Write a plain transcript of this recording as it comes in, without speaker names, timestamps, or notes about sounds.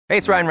Hey,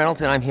 it's Ryan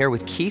Reynolds, and I'm here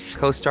with Keith,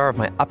 co-star of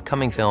my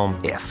upcoming film,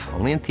 If,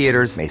 only in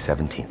theaters May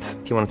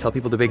 17th. Do you want to tell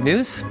people the big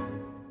news?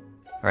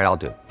 All right, I'll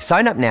do it.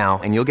 Sign up now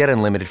and you'll get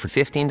unlimited for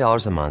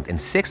 $15 a month and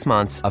 6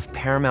 months of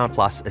Paramount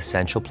Plus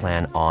Essential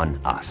Plan on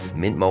us.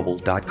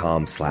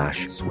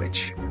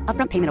 MintMobile.com/switch.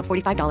 Upfront payment of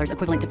 $45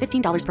 equivalent to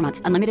 $15 per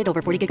month. Unlimited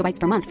over 40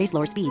 gigabytes per month. Face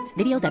lower speeds.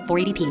 Videos at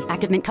 480p.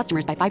 Active Mint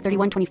customers by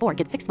 531.24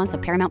 get 6 months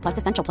of Paramount Plus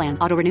Essential Plan.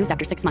 Auto renews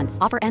after 6 months.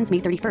 Offer ends May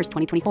 31st,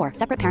 2024.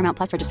 Separate Paramount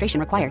Plus registration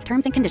required.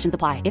 Terms and conditions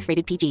apply if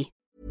rated PG.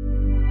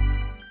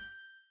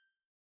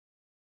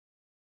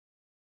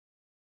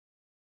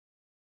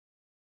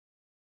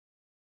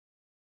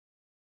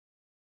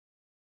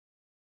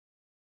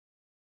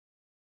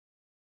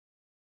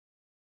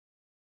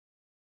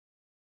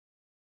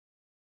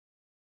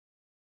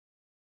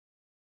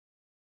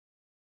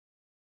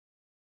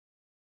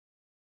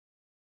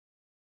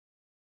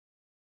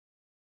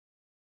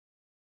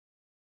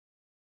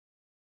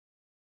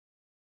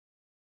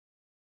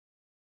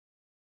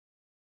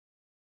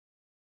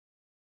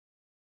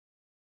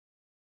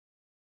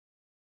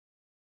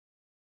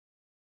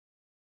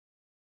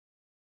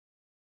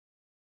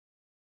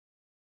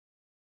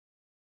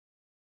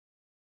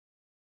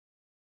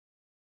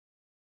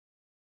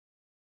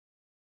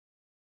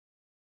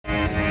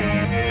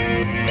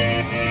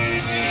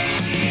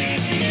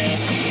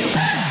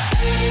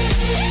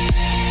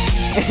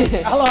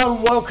 Hello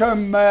and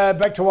welcome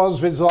back to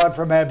Ausbiz Live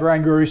from our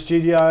Barangaroo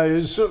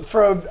studios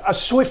for a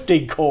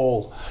Swifty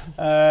call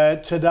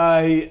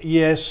today.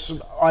 Yes,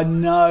 I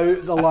know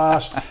the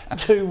last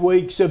 2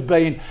 weeks have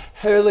been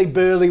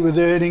hurly-burly with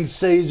earnings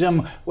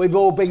season. We've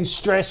all been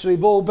stressed,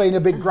 we've all been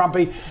a bit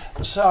grumpy.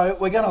 So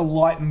we're going to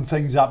lighten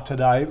things up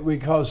today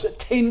because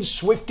 10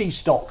 Swifty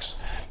stocks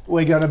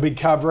we're going to be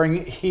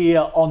covering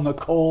here on the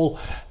call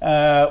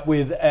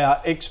with our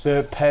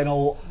expert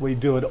panel. We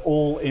do it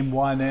all in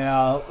 1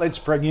 hour. Let's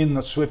bring in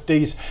the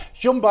Swifties.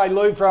 Junbei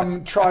Liu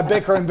from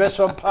Tribeca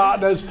Investment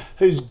Partners,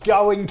 who's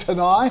going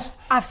tonight.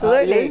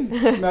 Absolutely.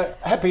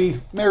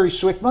 Happy Merry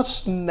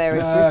Swiftmas.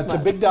 Merry Swiftmas. It's a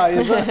big day,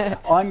 isn't it?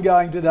 I'm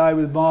going today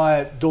with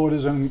my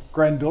daughters and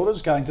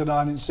granddaughters, going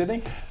tonight in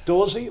Sydney.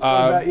 Dawsey,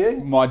 what about you?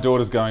 My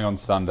daughter's going on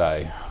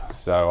Sunday.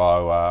 So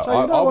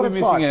I'll be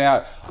missing it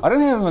out. I don't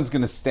think everyone's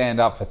going to stand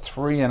up for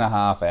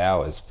 3.5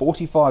 hours.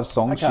 45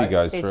 songs she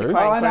goes It's through.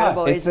 quite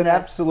incredible, It's an isn't it?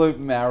 absolute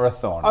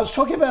marathon. I was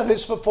talking about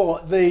this before.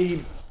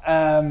 The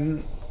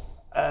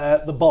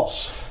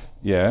Boss.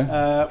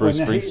 Yeah, Bruce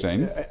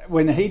Springsteen.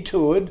 When he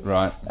toured,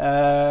 Right.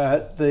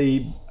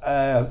 The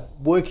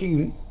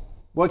working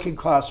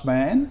class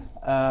man,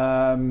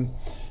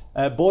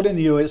 born in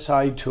the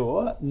USA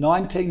tour,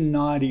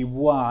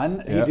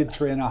 1991. He Yep. did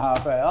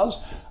 3.5 hours.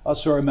 I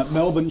saw him at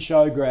Melbourne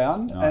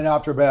Showground, Nice. and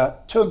after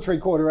about 2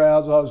 3/4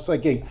 hours, I was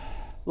thinking,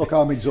 look,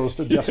 I'm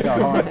exhausted, just go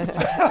home.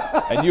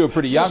 And you were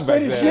pretty young back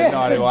Finish, then, in yes,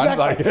 91.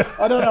 exactly. Like,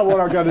 I don't know what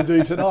I'm going to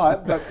do tonight,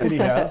 but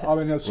anyhow, I'm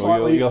in a well,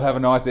 slightly... you'll have a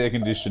nice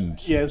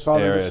air-conditioned Yes, I'm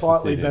in area a to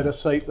slightly sit in. better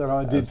seat than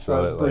I did for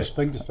Absolutely. Bruce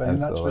Springsteen,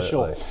 that's for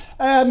sure.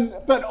 Absolutely.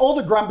 But all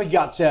the grumpy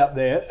guts out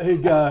there who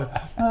go,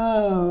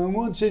 oh,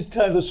 what's this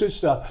Taylor Swift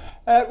stuff?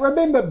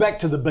 Remember back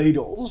to the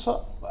Beatles.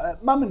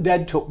 Mum and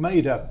Dad took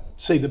me to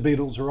see the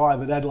Beatles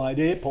arrive at Adelaide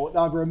Airport, and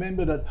I've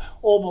remembered it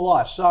all my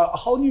life. So a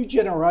whole new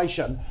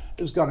generation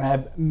is going to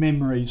have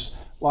memories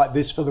like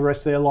this for the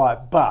rest of their life.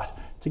 But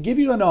to give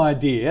you an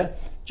idea,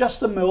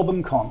 just the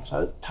Melbourne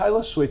concert,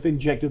 Taylor Swift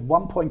injected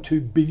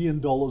 $1.2 billion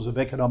of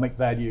economic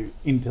value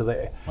into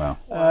there. Wow.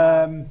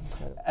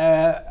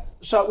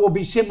 So it will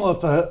be similar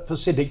for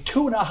Sydney,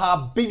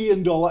 $2.5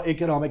 billion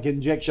economic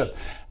injection.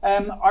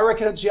 I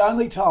reckon it's the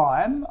only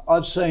time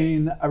I've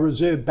seen a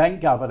Reserve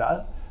Bank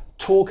governor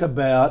talk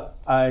about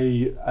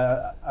a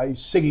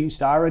singing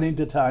star, an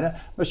entertainer.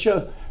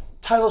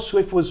 Taylor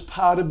Swift was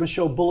part of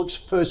Michelle Bullock's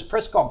first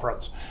press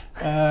conference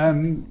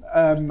on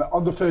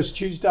the first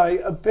Tuesday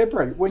of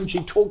February when she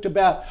talked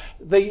about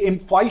the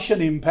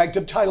inflation impact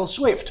of Taylor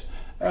Swift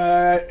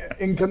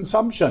in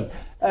consumption.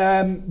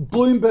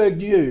 Bloomberg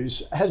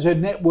News has her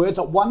net worth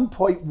at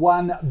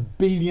 $1.1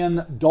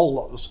 billion.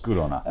 Good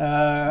on her.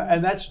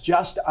 And that's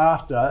just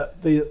after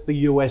the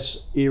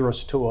US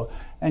Eras tour.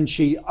 And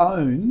she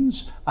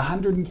owns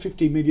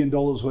 $150 million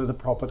worth of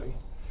property.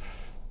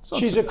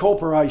 She's a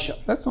corporation.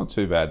 That's not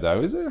too bad,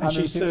 though, is it? And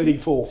she's 150?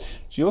 34.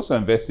 She also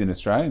invests in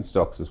Australian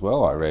stocks as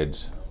well, I read.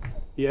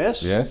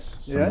 Yes.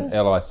 Yes, some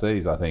Yeah.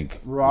 LICs, I think.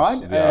 Right,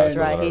 was the and-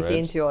 article Right, that I he's read.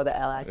 into all the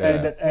LICs. Yeah.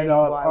 That's And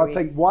why I we...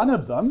 think one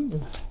of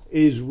them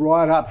is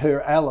right up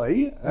her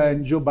alley,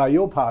 and Junbei,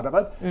 you're part of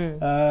it,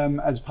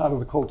 as part of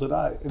the call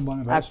today in one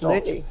of our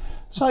Absolutely. stocks.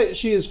 So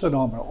she is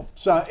phenomenal.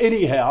 So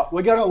anyhow,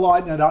 we're going to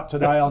lighten it up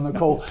today on the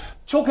call.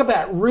 Talk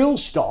about real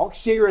stocks,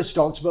 serious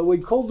stocks, but we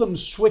call them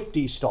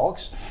Swifty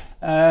stocks.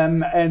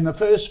 And the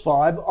first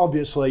five,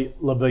 obviously,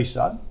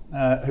 Lovisa,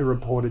 who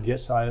reported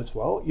yesterday as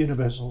well,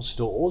 Universal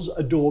Stores,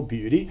 Adore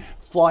Beauty,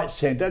 Flight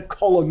Centre,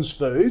 Collins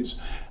Foods,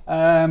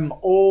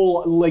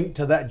 all linked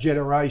to that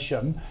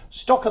generation.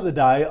 Stock of the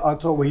day, I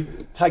thought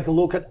we'd take a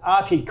look at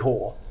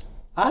Articore.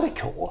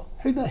 Articore?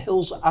 who the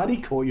hell's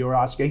Articore, you're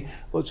asking?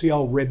 Well, it's the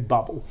old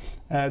Redbubble.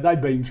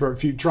 They've been through a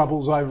few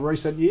troubles over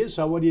recent years,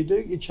 so what do?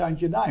 You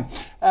change your name.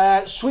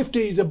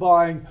 Swifties are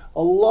buying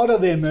a lot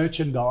of their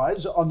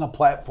merchandise on the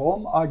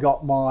platform. I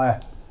got my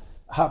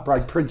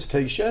Heartbreak Prince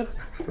t-shirt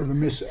from the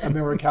Miss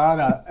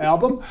Americana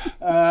album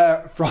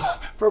from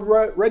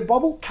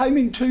Redbubble. Came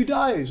in 2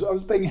 days. I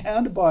was being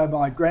hounded by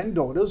my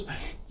granddaughters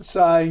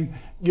saying,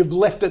 you've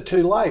left it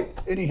too late.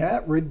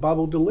 Anyhow,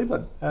 Redbubble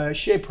delivered.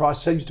 Share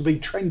price seems to be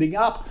trending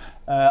up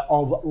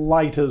of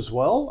late as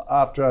well,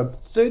 after a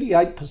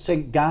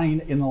 38%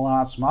 gain in the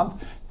last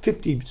month,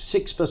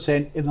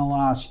 56% in the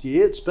last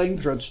year. It's been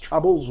through its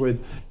troubles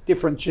with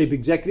different chief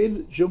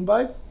executives.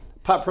 Jumbo,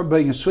 apart from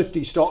being a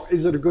Swiftie stock,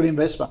 is it a good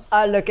investment?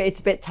 Look, it's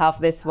a bit tough,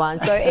 this one.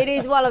 So it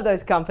is one of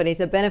those companies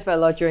that benefit a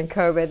lot during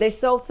COVID. They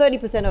sold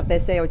 30% of their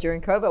sale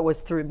during COVID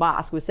was through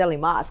masks, was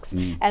selling masks.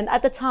 And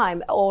at the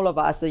time, all of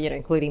us,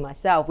 including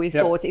myself, we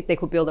thought if they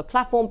could build a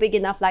platform big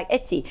enough like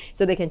Etsy,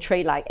 so they can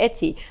trade like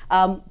Etsy.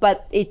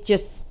 But it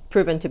just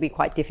proven to be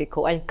quite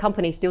difficult, and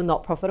companies still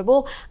not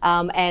profitable.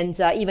 And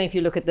even if you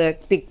look at the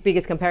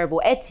biggest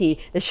comparable, Etsy,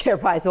 the share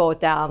price all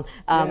down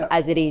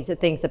as it is.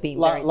 Things are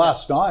being very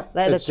last night.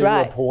 That's Etsy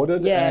right.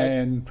 reported,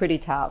 and pretty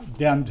tough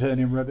downturn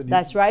in revenue.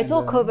 That's right. It's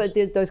all COVID.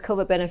 There's those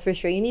COVID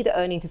beneficiary. You need the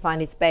earning to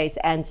find its base,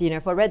 and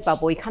for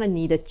Redbubble, you kind of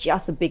needed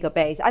just a bigger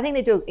base. I think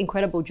they do an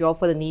incredible job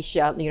for the niche,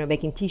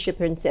 making t-shirt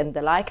prints and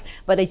the like,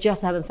 but they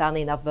just haven't found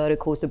enough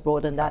verticals to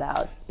broaden that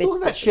out. Look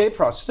at that share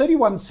price,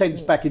 31 cents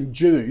back in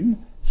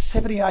June.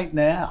 78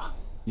 now.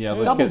 Yeah,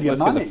 let's get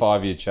the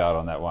 5-year chart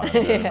on that one.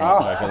 And make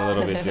it a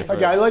little bit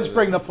different. Okay, let's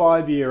bring the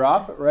 5-year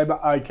up.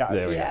 Okay.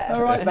 There we go.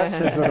 All right, that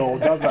says it all,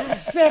 doesn't it?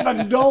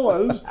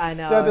 $7. I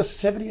know. Down to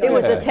 78. It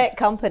was a tech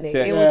company.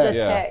 It was a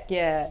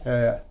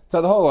tech,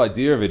 So the whole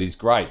idea of it is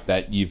great,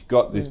 that you've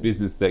got this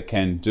business that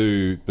can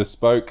do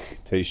bespoke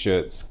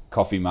t-shirts,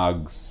 coffee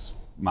mugs,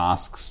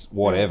 masks,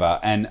 whatever,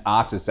 and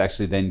artists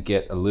actually then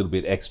get a little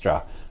bit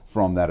extra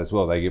from that as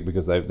well. They get,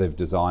 because they've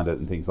designed it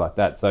and things like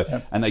that.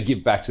 So and they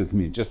give back to the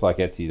community just like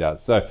Etsy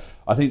does. So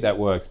I think that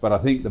works, but I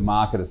think the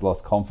market has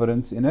lost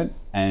confidence in it,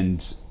 and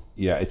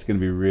it's going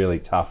to be really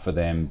tough for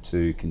them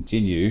to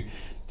continue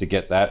to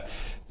get that.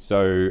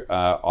 So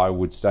I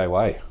would stay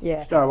away.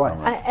 Stay away.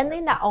 And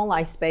in that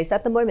online space,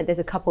 at the moment, there's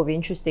a couple of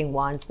interesting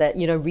ones that,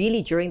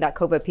 really during that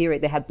COVID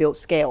period, they had built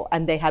scale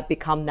and they had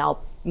become now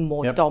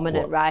more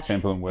dominant, right?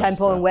 Temple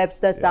and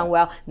Webster's done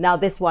well. Now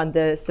this one,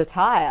 the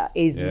Satire,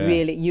 is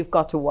really, you've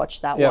got to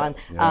watch that one.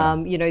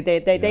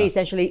 They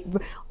essentially,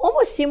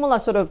 almost similar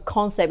sort of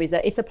concept is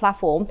that it's a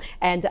platform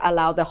and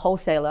allow the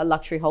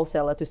luxury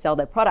wholesaler to sell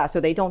their product,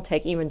 so they don't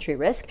take inventory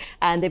risk.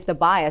 And if the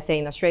buyer, say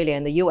in Australia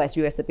and the US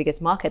the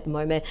biggest market at the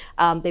moment,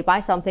 they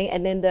buy something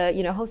and then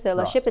the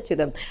wholesaler ship it to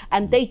them.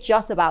 And they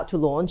just about to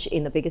launch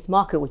in the biggest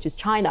market, which is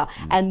China.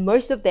 And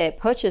most of their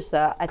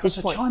purchaser at this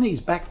point... Because the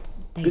Chinese-backed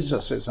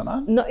business, isn't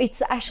it? No,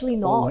 it's actually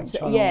not.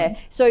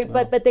 So,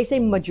 but they say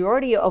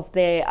majority of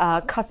their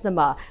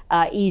customer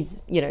is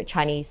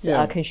Chinese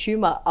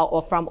consumer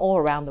or from all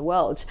around the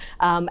world.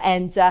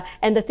 And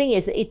the thing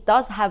is, it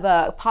does have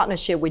a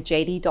partnership with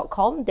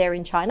JD.com. They're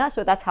in China,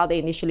 so that's how they're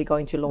initially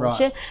going to launch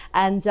it.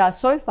 And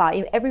so far,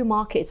 in every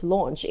market it's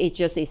launched, it's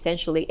just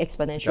essentially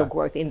exponential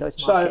growth in those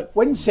markets. So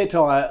when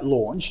Satire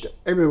launched,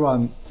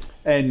 everyone,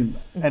 and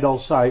I'll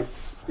say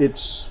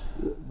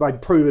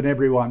they'd proven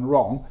everyone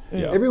wrong.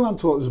 Everyone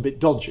thought it was a bit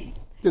dodgy,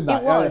 didn't they?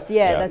 It was,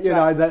 that's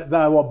right. That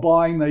they were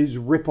buying these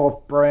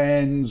rip-off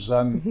brands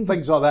and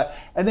things like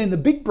that. And then the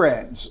big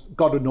brands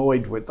got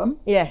annoyed with them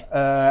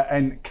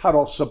and cut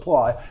off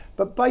supply.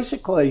 But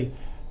basically,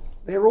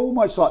 they're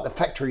almost like the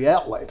factory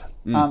outlet,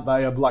 aren't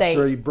they, of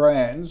luxury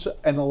brands,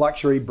 and the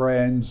luxury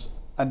brands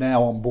are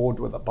now on board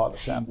with it by the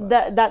sound of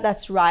it.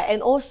 That's right.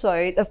 And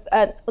also,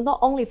 not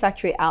only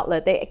factory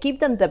outlet, they give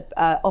them the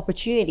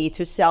opportunity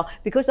to sell,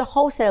 because the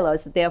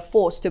wholesalers, they're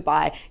forced to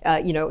buy,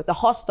 the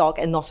hot stock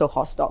and not so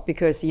hot stock,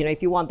 because,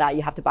 if you want that,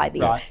 you have to buy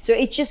these. Right. So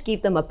it just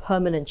gives them a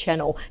permanent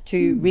channel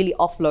to really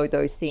offload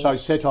those things. So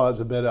Satire is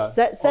a better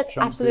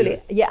option.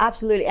 Absolutely. Yeah,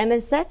 absolutely. And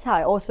then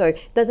Satire also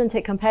doesn't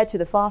take, compared to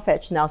the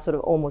Farfetch, now sort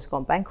of almost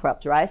gone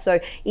bankrupt, right? So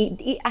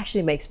it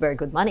actually makes very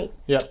good money.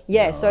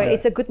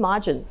 It's a good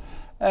margin.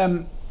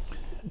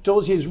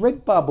 Dorsey, is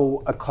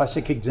Redbubble a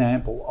classic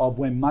example of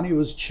when money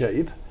was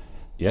cheap?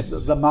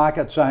 Yes. The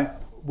market saying,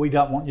 we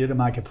don't want you to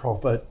make a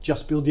profit,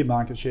 just build your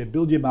market share,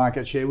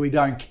 we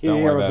don't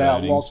care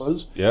about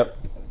losses.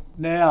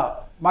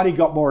 Now, money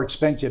got more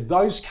expensive.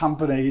 Those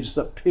companies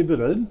that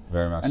pivoted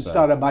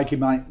started making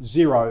money,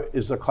 Xero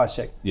is the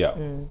classic.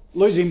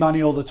 Losing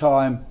money all the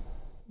time,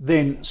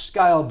 then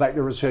scaled back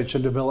the research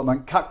and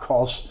development, cut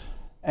costs,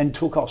 and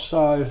took off.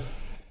 So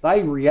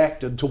they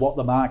reacted to what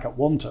the market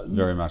wanted.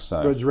 Very much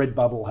so. Whereas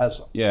Redbubble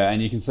hasn't. Yeah, and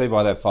you can see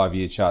by that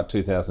 5-year chart,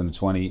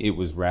 2020, it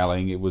was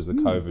rallying. It was the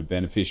COVID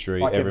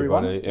beneficiary. Like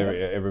everybody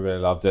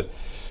loved it.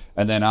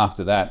 And then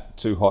after that,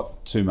 too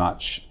hot, too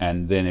much,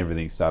 and then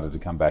everything started to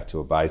come back to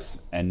a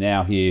base. And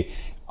now here,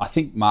 I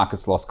think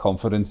markets lost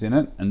confidence in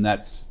it, and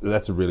that's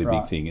a really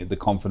big thing. The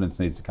confidence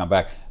needs to come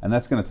back, and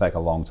that's going to take a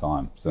long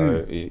time.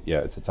 So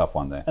it's a tough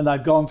one there. And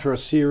they've gone through a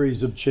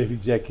series of chief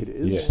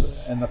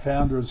executives, and the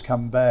founder has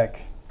come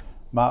back,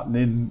 Martin,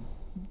 in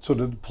sort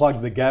of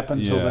plug the gap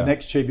until the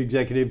next chief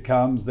executive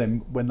comes.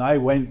 Then when they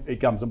went, he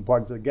comes and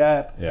plugs the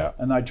gap,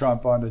 and they try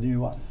and find a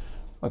new one.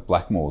 Like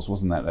Blackmores,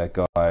 wasn't that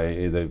guy?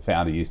 The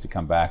founder used to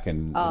come back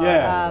and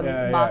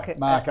Marcus.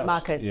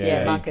 Marcus. He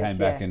came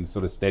back and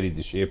sort of steadied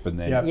the ship, and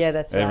then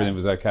that's right. everything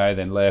was okay.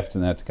 Then left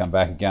and had to come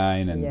back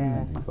again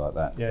and things like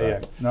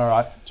that. All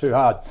right, too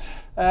hard.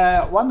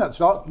 One that's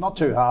not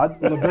too hard.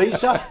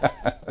 Lovisa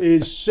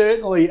is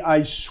certainly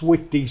a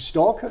Swifty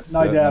stock,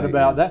 no doubt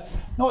about that.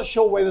 Not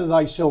sure whether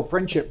they sell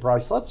friendship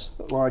bracelets.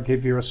 Like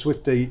if you're a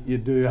Swifty, you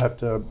do have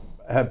to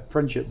have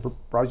friendship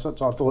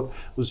bracelets. I thought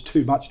it was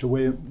too much to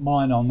wear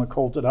mine on the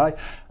call today.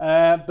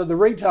 But the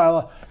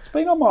retailer, it's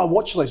been on my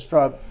watch list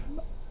for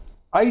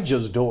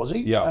ages,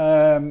 Dawsey.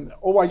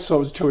 Always thought it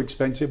was too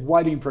expensive,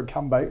 waiting for a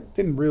comeback.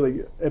 Didn't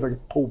really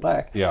ever pull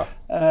back.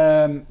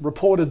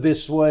 Reported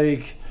this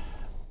week,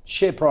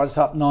 share price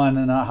up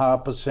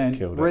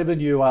 9.5%,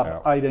 revenue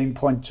up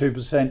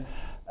 18.2%.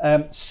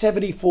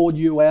 74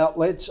 new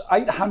outlets,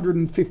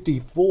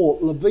 854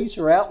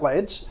 Lovisa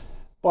outlets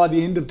by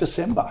the end of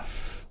December.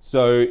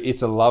 So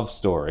it's a love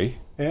story.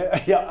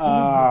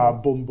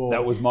 Boom, boom.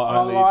 That was my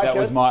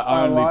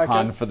only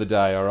pun for the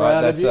day. All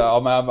right, I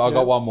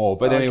got one more,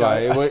 but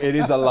anyway, it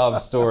is a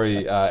love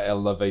story,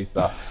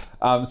 Lovisa.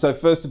 So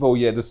first of all,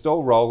 the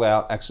store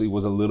rollout actually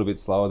was a little bit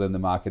slower than the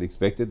market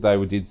expected.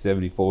 They did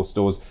 74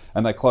 stores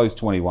and they closed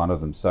 21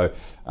 of them. So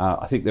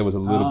I think there was a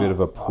little bit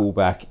of a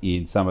pullback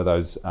in some of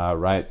those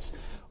rates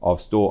of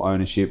store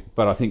ownership,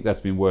 but I think that's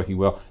been working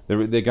well.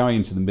 They're going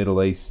into the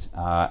Middle East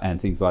and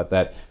things like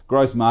that.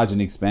 Gross margin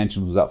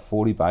expansion was up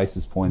 40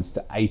 basis points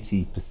to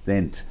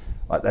 80%.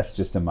 Like, that's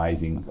just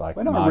amazing. Like,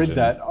 when I read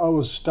that, I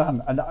was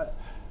stunned. And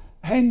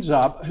hands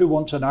up, who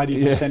wants an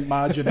 80%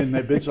 margin in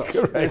their business?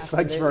 Yes,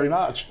 thanks very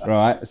much.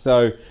 Right.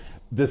 So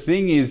the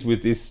thing is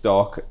with this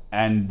stock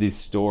and this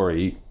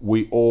story,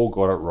 we all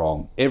got it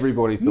wrong.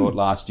 Everybody thought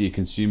last year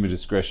consumer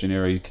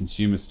discretionary,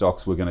 consumer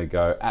stocks were going to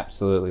go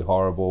absolutely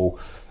horrible.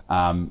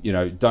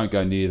 Don't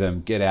go near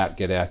them. Get out.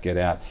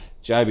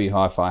 JB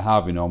Hi-Fi,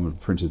 Harvey Norman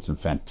printed some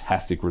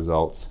fantastic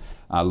results.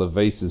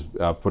 Lovisa's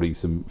putting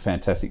some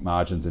fantastic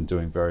margins and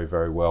doing very,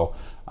 very well.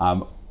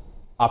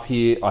 Up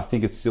here, I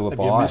think it's still a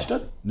buy. Have you missed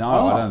it? No,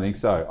 I don't think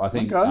so. I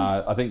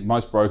think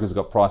most brokers have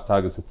got price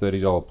targets of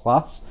 $30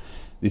 plus.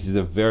 This is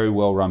a very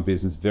well-run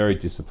business, very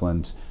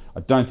disciplined. I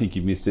don't think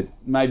you've missed it.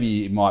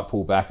 Maybe it might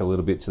pull back a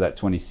little bit to that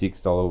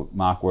 $26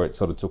 mark where it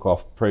sort of took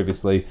off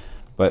previously.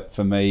 But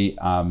for me,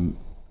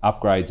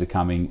 upgrades are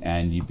coming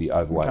and you'd be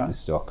overweight this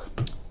stock.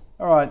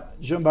 All right,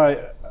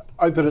 Jumbo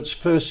opened its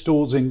first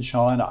stores in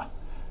China,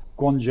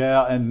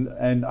 Guangzhou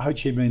and Ho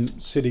Chi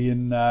Minh City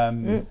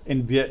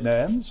in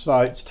Vietnam. So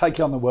it's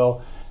taken on the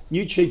world.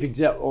 New chief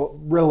exec, or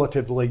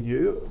relatively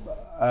new,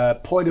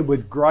 appointed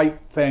with great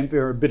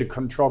fanfare, a bit of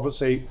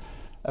controversy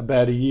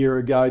about a year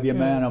ago, the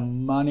amount of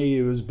money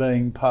he was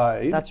being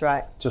paid. That's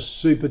right. To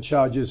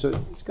supercharges it.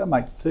 It's going to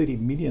make 30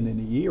 million in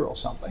a year or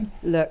something.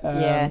 Look,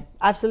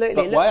 absolutely.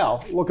 But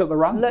wow, look at the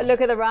run.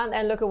 Look at the run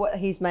and look at what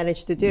he's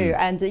managed to do.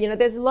 And,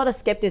 there's a lot of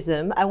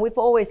skepticism, and we've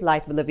always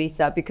liked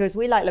Lovisa because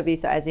we like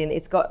Lovisa as in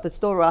it's got the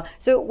store.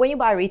 So when you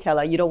buy a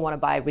retailer, you don't want to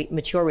buy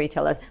mature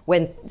retailers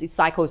when the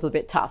cycle is a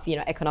bit tough,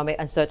 economic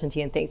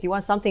uncertainty and things. You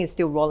want something that's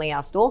still rolling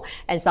out store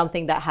and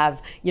something that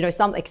have,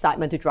 some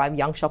excitement to drive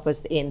young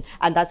shoppers in.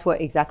 And that's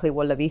exactly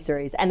what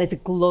Lovisa is. And it's a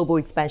global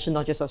expansion,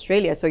 not just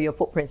Australia. So your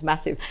footprint's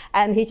massive.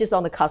 And he's just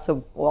on the cusp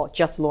of,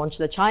 just launched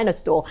the China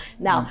store.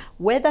 Now,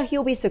 whether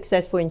he'll be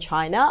successful in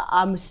China,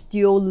 I'm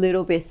still a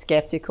little bit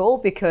skeptical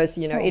because,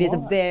 it is a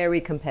very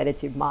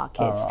competitive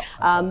market.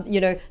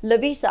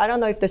 Lovisa, I don't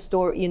know if the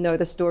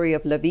story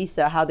of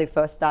Lovisa, how they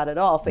first started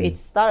off. It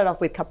started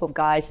off with a couple of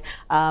guys,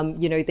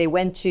 they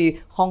went to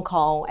Hong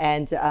Kong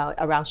and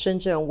around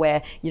Shenzhen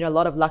where, a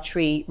lot of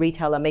luxury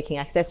retailer making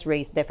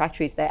accessories, their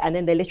factories there. And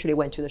then they literally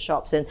went to the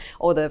shops and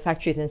all the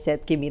factories and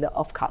said, give me the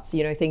offcuts,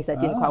 things that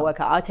didn't quite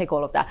work out. I'll take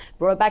all of that.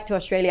 Brought it back to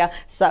Australia,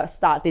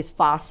 start this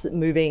fast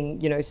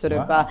moving,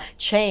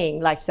 chain,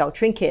 like sell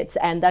trinkets.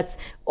 And that's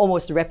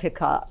almost a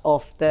replica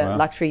of the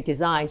luxury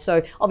design.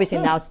 So obviously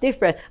now it's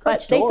different,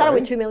 but they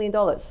started with $2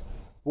 million.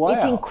 Wow.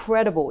 It's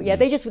incredible. Yeah,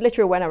 they just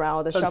literally went around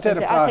all the shops and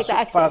said, I'll take the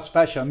access. Fast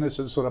fashion, this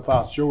is sort of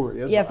fast jewelry,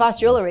 isn't it? Fast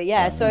jewelry,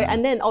 So,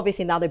 and then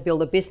obviously now they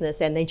build a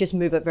business and they just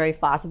move it very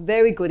fast.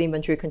 Very good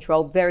inventory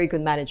control, very good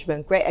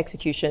management, great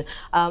execution.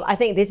 I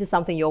think this is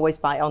something you always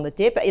buy on the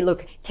dip.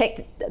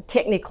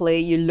 Technically,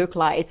 you look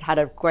like it's had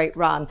a great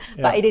run,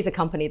 but it is a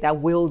company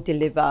that will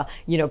deliver,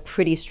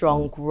 pretty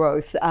strong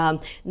growth.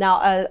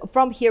 Now,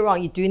 from here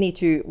on, you do need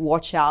to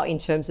watch out in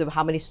terms of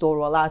how many store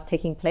rollouts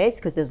taking place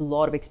because there's a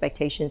lot of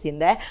expectations in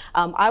there.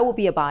 I will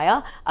be a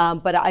buyer,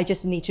 but I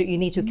just need to. You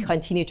need to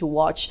continue to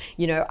watch.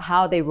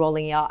 How they're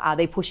rolling out. Are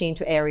they pushing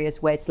into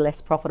areas where it's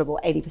less profitable?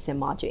 80%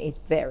 margin is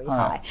very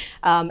high,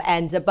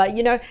 but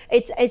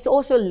it's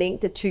also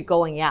linked to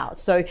going out.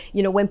 So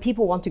when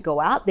people want to go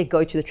out, they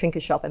go to the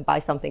trinket shop and buy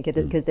something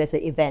because there's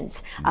an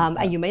event,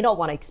 and you may not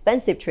want an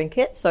expensive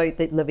trinket, so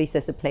the Lovisa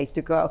is a place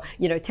to go.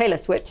 Taylor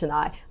Swift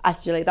tonight.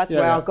 Actually, that's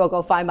where I'll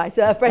go find my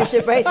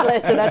friendship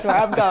bracelet. So that's where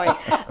I'm going.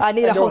 I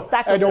need a whole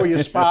stack of and all your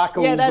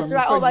sparkles. Yeah, that's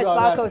right. All my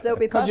sparkles. They'll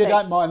be perfect. Because you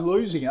don't mind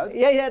losing it.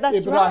 Yeah, that's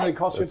if right. If it only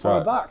costs you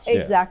 $5.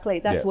 Exactly.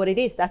 That's what it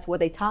is. That's what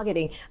they're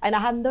targeting. And I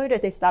have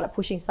noticed they started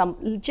pushing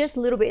some just a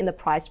little bit in the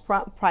price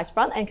front,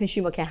 and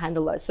consumer can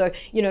handle it. So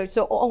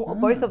so on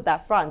both of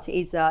that front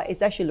is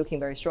actually looking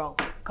very strong.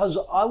 Because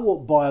I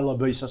walked by a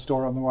Lovisa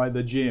store on the way to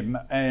the gym,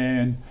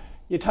 and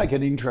you take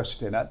an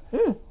interest in it,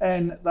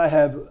 and they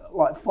have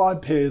like 5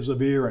 pairs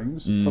of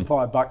earrings for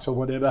 $5 or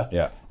whatever.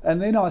 Yeah.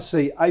 And then I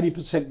see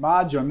 80%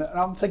 margin, and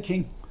I'm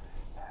thinking,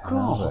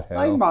 God,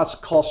 they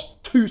must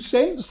cost 2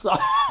 cents,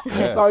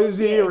 those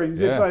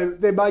earrings,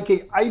 if they're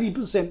making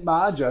 80%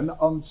 margin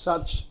on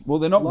such. Well,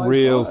 they're not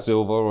real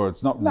silver, or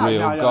it's not real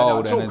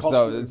gold, and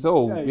it's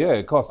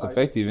all cost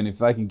effective. And if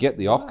they can get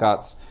the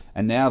offcuts,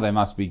 and now they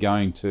must be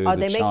going to the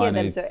they're Chinese. making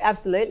them so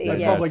absolutely.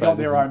 They've probably got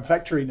their own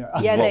factory now.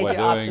 Yeah, they do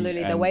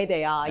absolutely the way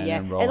they are.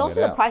 And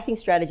also the pricing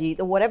strategy.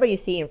 Whatever you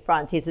see in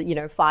front is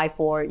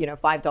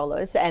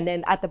 $5, and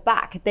then at the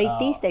back,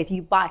 these days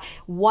you buy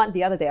one.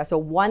 The other day I saw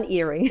one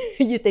earring.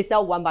 They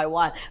sell one by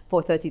one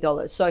for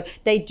 $30. So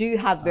they do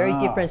have very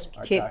different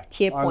tier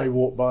point. I only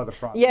walk by the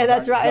front. Yeah,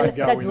 that's right.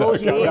 That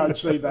draws you in. Don't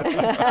see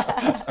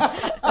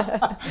that.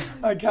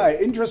 Okay,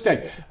 interesting.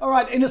 All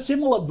right, in a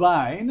similar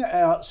vein,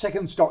 our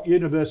second stock,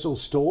 Universal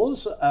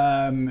Stores.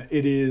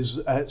 It is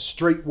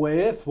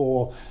streetwear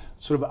for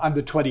sort of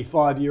under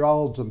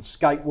 25-year-olds and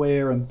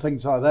skatewear and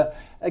things like that.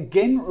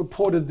 Again,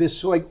 reported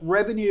this week,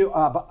 revenue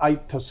up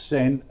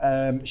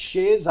 8%,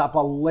 shares up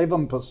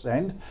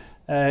 11%,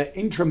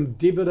 interim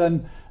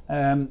dividend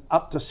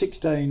up to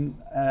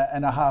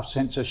 16.5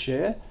 cents a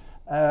share.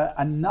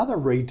 Another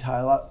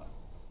retailer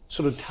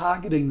sort of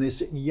targeting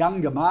this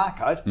younger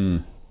market,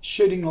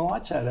 shooting the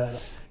lights out at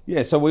it.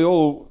 Yeah,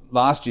 so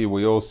last year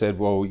we all said,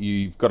 well,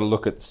 you've got to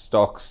look at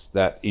stocks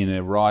that in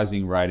a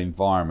rising rate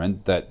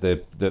environment that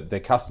their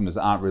customers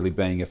aren't really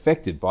being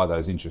affected by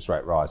those interest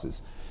rate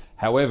rises.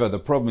 However, the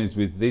problem is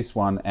with this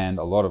one and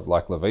a lot of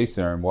like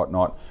Lovisa and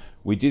whatnot,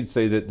 we did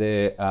see that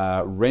their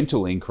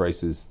rental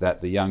increases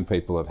that the young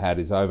people have had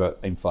is over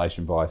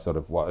inflation by sort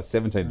of a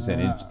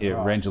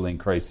 17% rental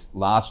increase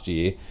last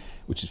year,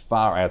 which is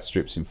far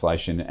outstrips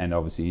inflation and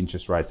obviously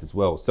interest rates as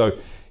well. So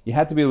you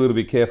had to be a little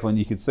bit careful, and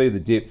you could see the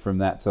dip from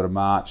that sort of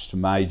March to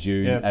May,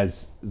 June,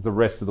 as the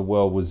rest of the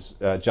world was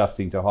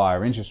adjusting to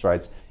higher interest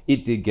rates.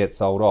 It did get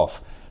sold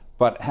off.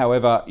 But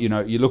however,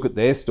 you look at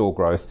their store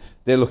growth,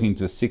 they're looking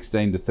to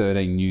 16 to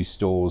 13 new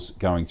stores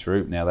going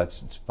through. Now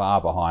it's far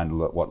behind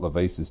what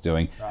Lovisa's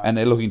doing. Right. And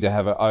they're looking to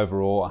have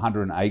overall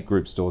 108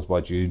 group stores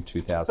by June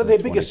 2024. But they're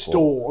bigger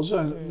stores,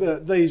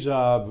 and these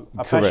are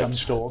fashion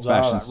stores,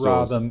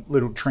 rather than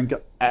little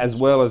trinket. As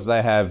well as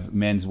they have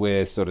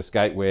menswear, sort of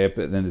skatewear,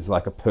 but then there's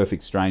like a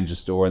Perfect Stranger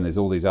store, and there's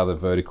all these other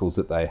verticals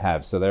that they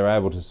have. So they're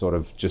able to sort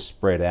of just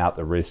spread out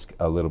the risk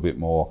a little bit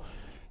more.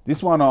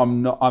 This one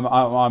I'm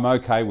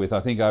okay with.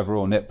 I think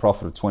overall net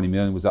profit of 20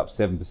 million was up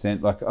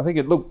 7%. Like I think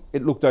it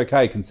looked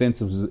okay.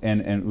 Consensus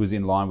and it was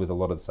in line with a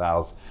lot of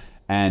sales,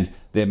 and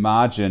their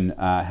margin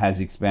has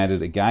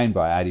expanded again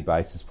by 80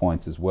 basis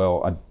points as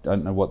well. I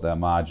don't know what their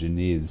margin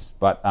is,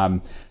 but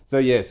so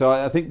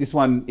I think this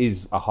one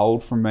is a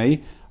hold from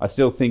me. I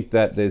still think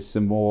that there's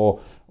some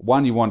more.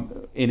 One, you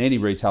want in any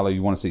retailer,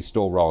 you want to see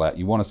store rollout.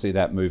 You want to see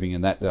that moving,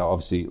 and that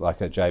obviously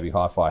like a JB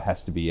Hi-Fi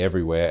has to be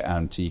everywhere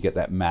until you get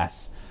that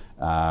mass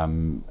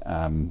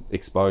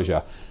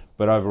exposure.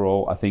 But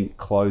overall, I think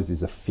clothes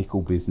is a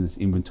fickle business.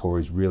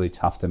 Inventory is really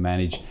tough to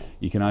manage.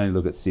 You can only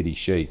look at City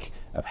Chic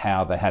of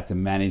how they had to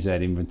manage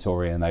that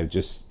inventory, and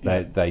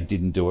they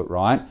didn't do it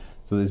right.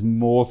 So there's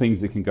more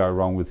things that can go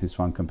wrong with this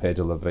one compared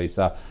to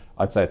Lovisa.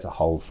 I'd say it's a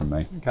hold from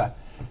me. Okay.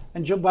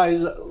 And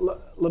Jumbo,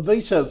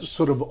 Lovisa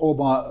sort of the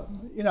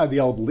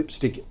old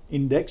lipstick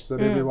index that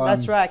everyone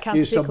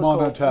used to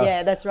monitor.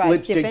 Yeah, that's right.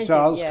 Lipstick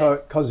sales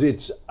because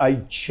it's a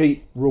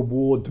cheap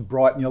reward to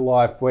brighten your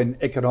life when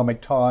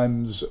economic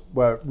times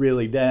were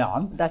really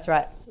down. That's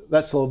right.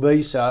 That's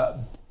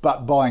Lovisa.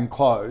 But buying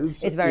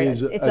clothes it's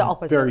the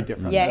opposite. Very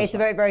different. Yeah, it's a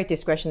very, very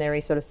discretionary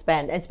sort of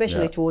spend, and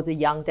especially towards a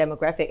young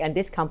demographic. And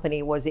this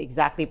company was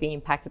exactly being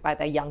impacted by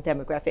that young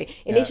demographic.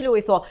 Initially,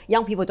 we thought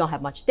young people don't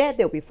have much debt;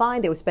 they'll be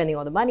fine. They were spending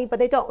all the money, but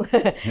they don't.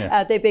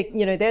 They're big.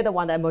 They're the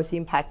one that are most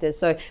impacted.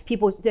 So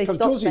people stop spending.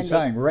 Because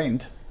saying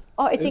rent.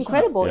 Oh, it's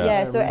incredible,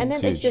 So, and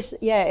then it's just,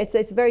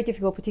 it's very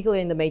difficult,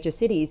 particularly in the major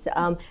cities.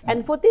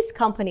 And for this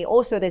company,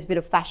 also there's a bit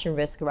of fashion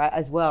risk, right,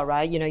 as well,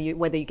 right?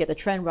 Whether you get the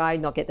trend right,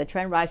 not get the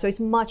trend right. So it's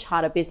much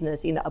harder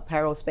business in the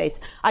apparel space.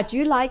 I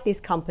do like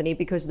this company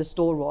because of the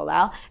store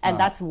rollout, and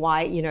that's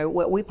why,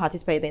 we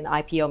participated in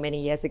IPO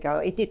many years ago.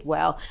 It did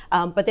well,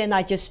 but then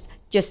I just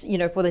just,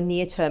 for the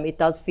near term, it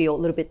does feel a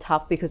little bit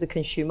tough because of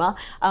consumer.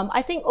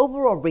 I think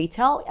overall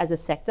retail as a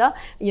sector,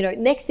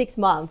 next 6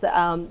 months,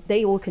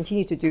 they will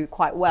continue to do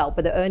quite well,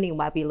 but the earning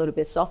might be a little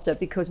bit softer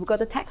because we've got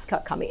the tax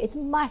cut coming. It's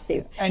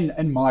massive.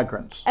 And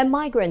migrants. And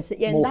migrants,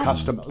 yeah. More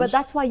customers. But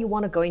that's why you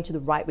want to go into the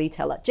right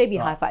retailer. JB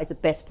Hi-Fi is the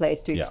best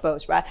place to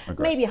expose, right?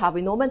 Agreed. Maybe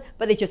Harvey Norman,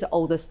 but it's just an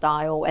older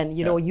style, and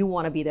you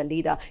want to be the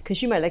leader.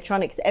 Consumer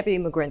electronics, every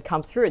immigrant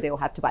comes through, they will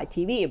have to buy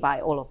TV, buy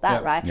all of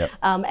that, right? Yep.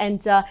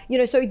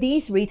 So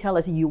these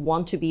retailers, you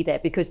want to be there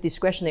because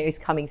discretionary is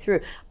coming through.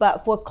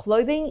 But for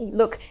clothing,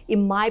 look, it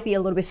might be a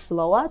little bit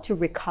slower to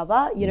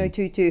recover,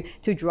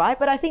 to drive.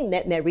 But I think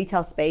net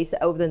retail space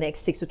over the next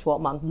 6 to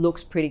 12 months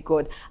looks pretty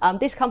good.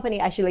 This company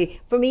actually,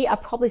 for me, are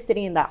probably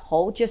sitting in that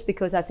hole just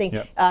because I think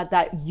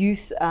that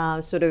youth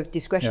sort of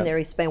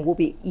discretionary spend will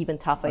be even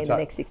tougher in the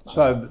next 6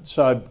 months.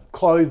 So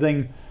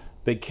clothing,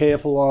 be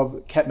careful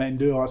of.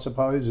 Kathmandu, I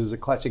suppose, is a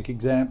classic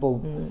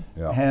example.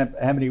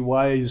 How many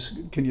ways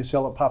can you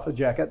sell a puffer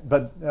jacket?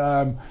 But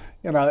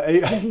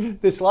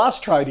this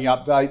last trading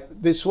update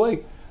this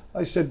week,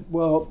 they said,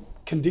 well,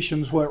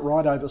 conditions weren't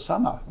right over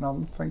summer, and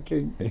I'm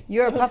thinking,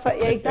 you're a puffer,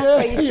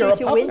 exactly. You're a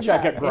to puffer winter.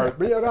 jacket group.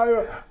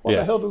 What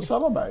the hell does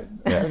summer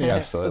mean?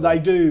 Absolutely. They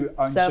do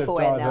own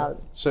Surfwear now.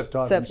 Surf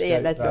dive. That's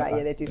right.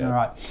 Yeah, they do. All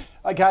right.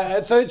 Okay,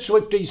 our third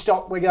Swifty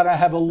stock we're going to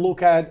have a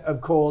look at,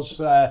 of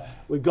course,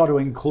 we've got to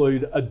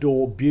include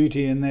Adore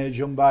Beauty in there,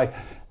 Jun-Bei.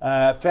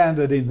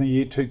 Founded in the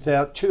year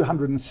 2000,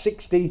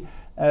 260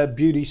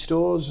 beauty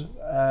stores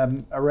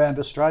around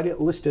Australia,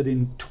 listed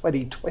in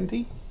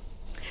 2020.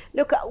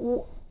 Look,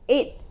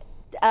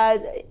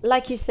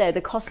 like you said,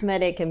 the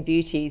cosmetic and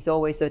beauty is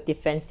always a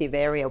defensive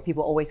area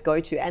people always go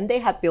to, and they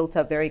have built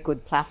a very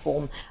good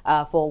platform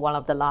for one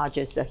of the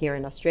largest here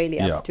in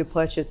Australia to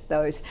purchase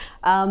those.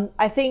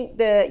 I think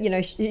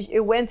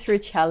it went through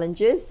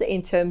challenges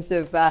in terms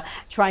of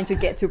trying to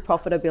get to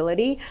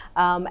profitability,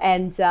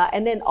 and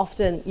then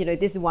often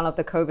this is one of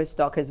the COVID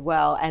stock as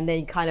well, and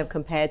then kind of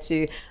compared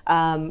to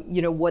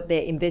what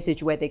they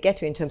envisage where they get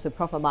to in terms of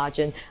profit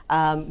margin,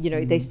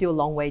 there's still a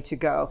long way to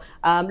go.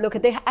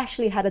 Look, they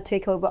actually had a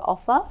takeover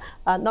offer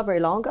not very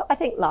long ago, I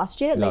think last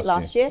year.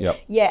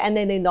 Yep. And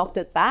then they knocked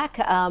it back.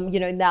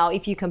 Now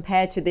if you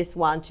compare to this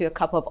one to a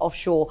couple of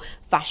offshore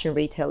fashion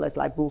retailers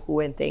like Boohoo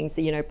and things,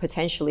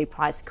 potentially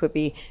price could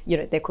be,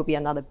 there could be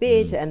another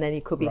bid and then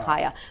it could be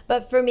higher.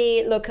 But for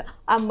me, look,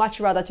 I'm much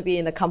rather to be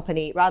in the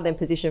company rather than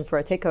position for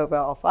a takeover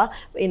offer,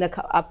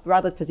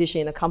 rather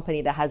position in a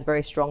company that has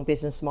very strong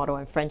business model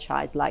and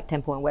franchise like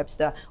Temple &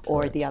 Webster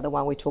or the other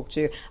one we talked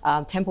to.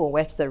 Temple &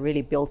 Webster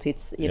really built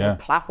its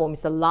platform.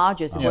 It's the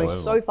largest, growing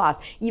so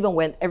fast. Even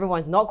when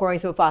everyone's not growing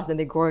so fast, then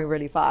they're growing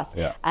really fast.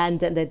 And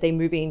then they're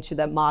moving into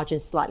the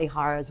margins slightly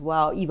higher as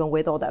well, even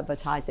with all the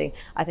advertising.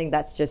 I think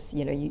that's just,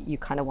 you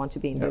kind of want to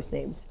be in those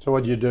names. So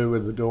what do you do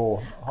with the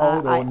door?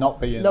 Hold or not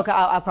be in it? Look,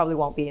 I probably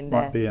won't be in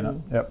there. Won't be in it,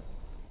 yep.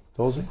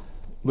 Dorsey?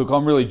 Look,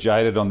 I'm really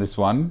jaded on this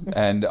one,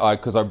 and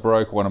because I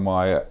broke one of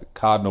my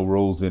cardinal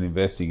rules in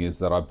investing is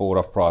that I bought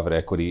off private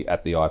equity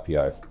at the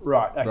IPO.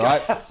 Right, okay.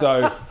 Right?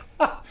 So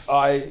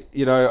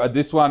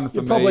this one for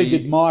me... You probably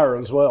did Myer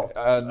as well.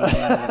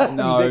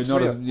 No,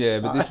 not as... Yeah,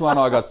 but this one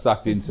I got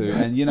sucked into.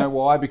 And you know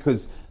why?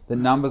 Because the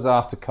numbers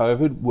after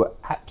COVID were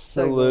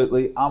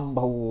absolutely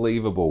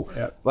unbelievable.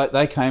 Yep. Like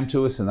they came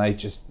to us and they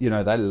just, they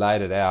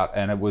laid it out,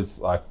 and it was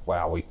like,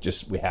 wow, we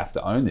have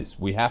to own this.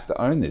 We have to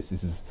own this.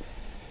 This is...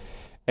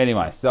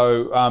 Anyway,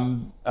 so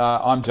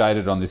I'm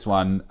jaded on this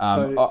one.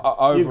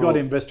 So you've got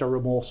investor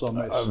remorse on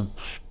this.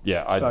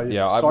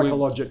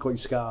 Psychologically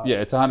scarred.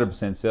 Yeah, it's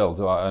 100% sell.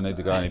 Do I need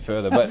to go any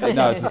further? But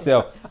no, it's a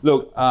sell.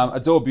 Look,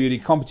 Adore Beauty,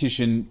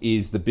 competition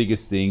is the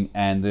biggest thing,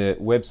 and the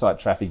website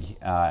traffic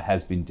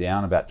has been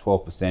down about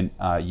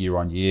 12% year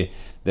on year.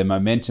 The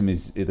momentum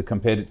is, the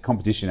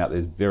competition out there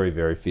is very,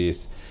 very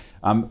fierce.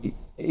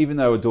 Even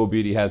though Adore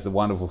Beauty has the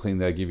wonderful thing,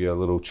 they give you a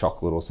little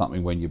chocolate or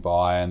something when you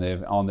buy, and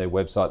they're on their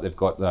website, they've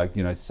got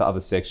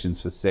other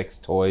sections for sex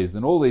toys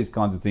and all these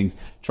kinds of things,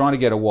 trying to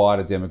get a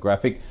wider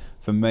demographic.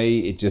 For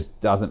me, it just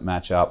doesn't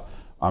match up.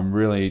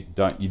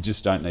 You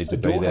just don't need to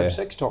be there. Have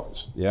sex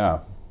toys. Yeah.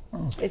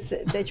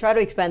 They try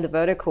to expand the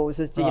verticals,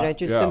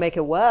 to make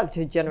it work,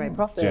 to generate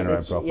profit.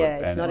 Yeah,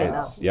 it's not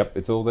enough. Yep,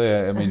 it's all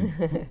there. I mean,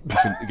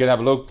 you can have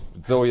a look.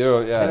 It's all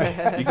you.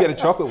 Yeah, you get a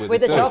chocolate with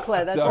it the too.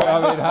 chocolate. That's so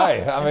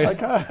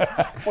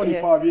okay.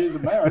 25 years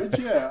of marriage.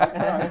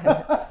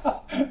 Yeah.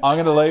 Okay. I'm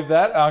going to leave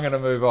that. I'm going to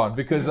move on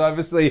because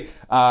obviously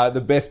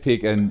the best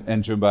pick,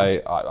 and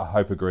Jun-Bei, I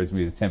hope agrees with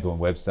me, is Temple &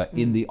 Webster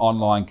in the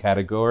online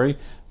category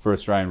for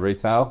Australian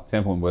retail.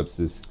 Temple &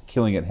 Webster's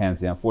killing it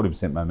hands down,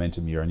 40%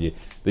 momentum year on year.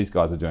 These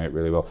guys are doing it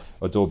really well.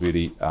 Adore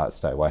Beauty,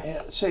 stay away.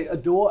 Yeah, see,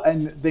 Adore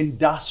and then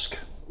Dusk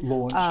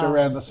launched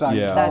around the same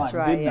time, that's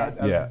right,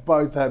 didn't it?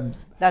 Both have.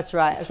 That's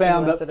right.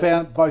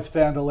 Both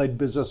founder-led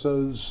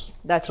businesses.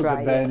 That's took right.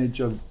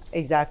 advantage of.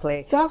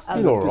 Exactly. Dusk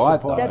did all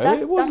right though.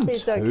 It wasn't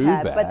is too okay,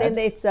 bad. but then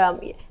it's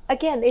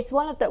again, it's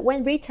one of the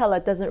when retailer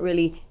doesn't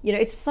really,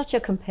 it's such a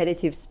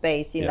competitive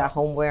space in that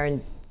homeware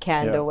and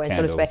candle and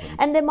sort of candles space.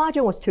 And their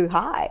margin was too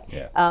high.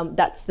 Yeah.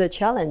 That's the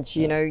challenge.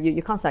 You know,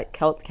 you can't sell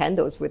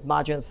candles with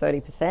margin of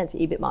 30%,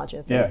 EBIT margin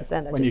of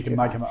 30%. When you can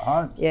make them at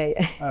home.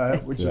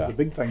 Which is the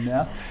big thing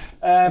now.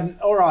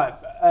 All right.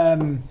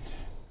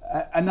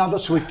 Another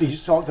Swifty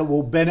stock that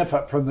will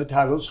benefit from the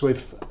Taylor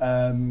Swift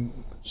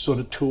sort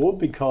of tour,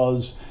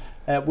 because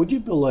would you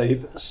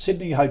believe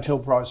Sydney hotel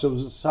price, it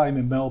was the same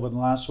in Melbourne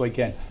last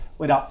weekend,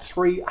 went up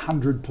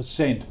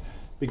 300%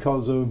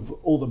 because of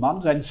all the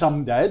mums and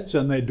some dads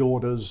and their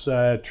daughters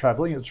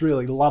travelling. It's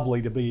really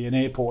lovely to be in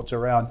airports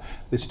around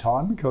this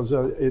time, because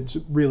it's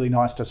really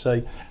nice to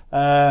see.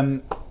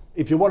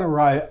 If you want to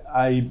rate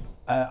a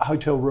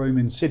hotel room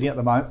in Sydney at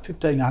the moment,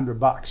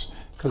 $1,500,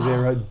 because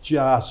there are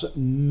just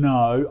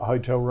no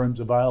hotel rooms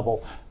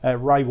available.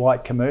 Ray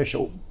White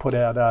Commercial put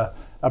out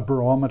a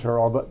barometer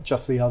of it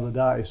just the other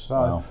day.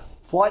 So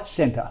Flight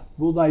Centre,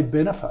 will they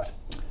benefit?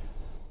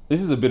 This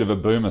is a bit of a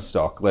boomer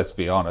stock, let's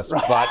be honest.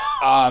 But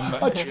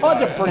I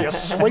tried to bring a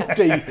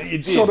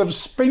Swifty sort of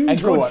spin and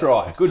to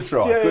good it.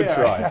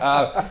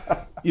 try.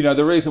 You know,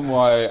 the reason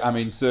why, I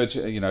mean, search,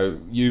 you know,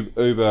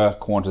 Uber,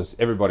 Qantas,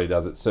 everybody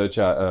does it.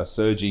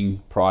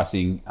 Surging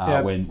pricing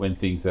when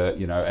things are,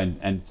 you know,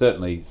 and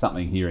certainly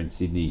something here in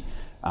Sydney,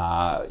 you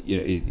know,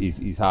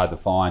 is hard to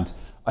find.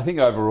 I think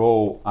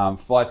overall,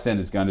 Flight Centre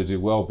is going to do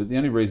well, but the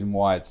only reason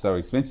why it's so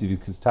expensive is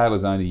because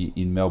Taylor's only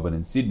in Melbourne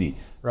and Sydney.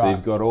 Right. So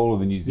you've got all of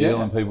the New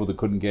Zealand people that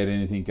couldn't get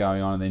anything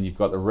going on, and then you've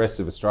got the rest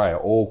of Australia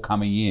all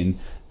coming in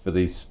for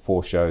these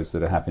 4 shows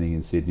that are happening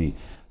in Sydney.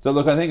 So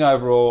look, I think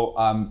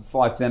overall,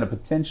 Flight Centre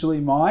potentially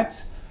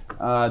might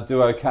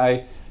do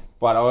okay,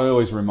 but I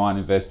always remind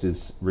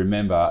investors,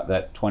 remember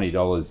that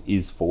 $20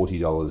 is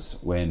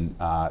 $40 when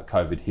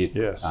COVID hit.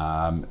 Yes.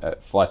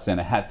 Flight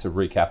Centre had to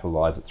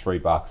recapitalise at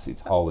 $3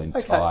 its whole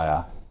entire...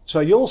 Okay.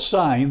 So you're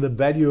saying the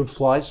value of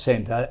Flight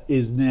Centre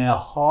is now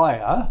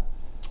higher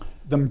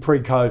than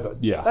pre-COVID?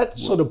 Yeah. That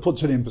sort of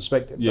puts it in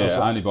perspective. Yeah,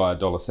 only by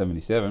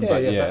 $1.77,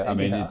 but I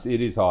mean,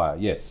 it is higher.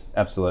 Yes,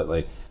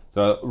 absolutely.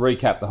 So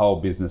recap the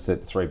whole business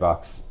at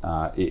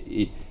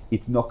 $3.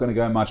 It's not going to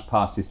go much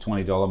past this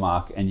 $20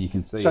 mark, and you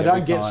can see. So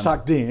don't get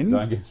sucked in.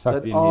 Don't get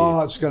sucked in.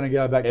 Oh, it's going to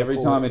go back. Every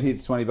time it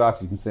hits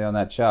 $20, you can see on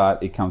that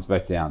chart, it comes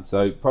back down.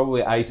 So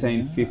probably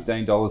 $18,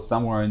 $15,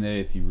 somewhere in there.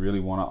 If you really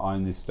want to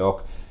own this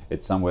stock,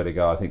 it's somewhere to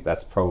go. I think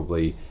that's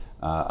probably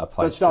a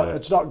place.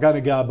 It's not going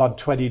to go above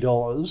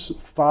 $20,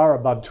 far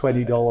above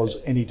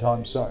 $20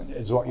 anytime soon,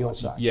 is what you're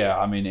saying. Yeah,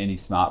 I mean, any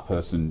smart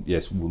person,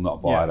 will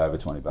not buy it over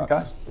 $20.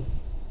 Okay.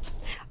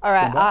 All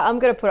right, I'm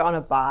going to put it on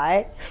a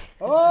buy.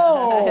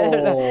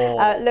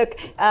 Oh!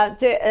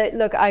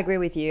 Look, I agree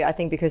with you. I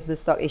think because of the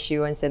stock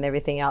issuance and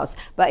everything else.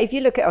 But if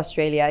you look at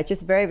Australia, it's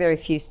just very, very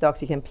few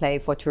stocks you can play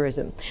for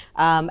tourism.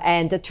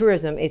 And the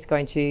tourism is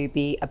going to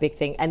be a big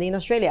thing. And in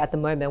Australia at the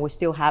moment, we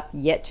still have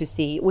yet to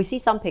see, we see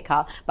some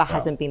pickup, but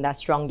hasn't been that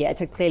strong yet.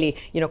 So clearly,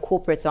 you know,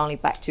 corporates are only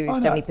back to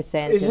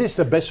 70%. Is this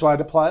the best way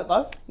to play it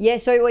though? Yeah,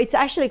 so it's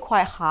actually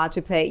quite hard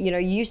to play. You know,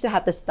 you used to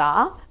have the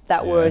Star.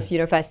 That was, you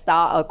know, if a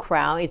Star or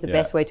Crown is the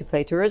best way to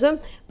play tourism.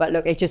 But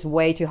look, it's just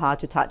way too hard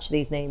to touch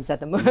these names at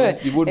the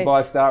moment. You wouldn't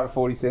buy a Star at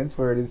 40 cents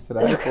where it is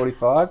today,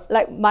 45?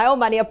 Like my own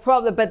money, a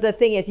problem. But the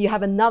thing is, you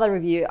have another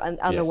review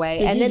on the way.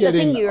 Did and you then get the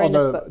thing you're in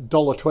the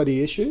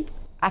 $1.20 issue?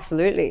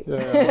 Absolutely.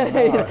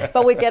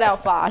 But we get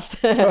out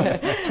fast.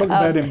 Talking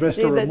about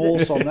investor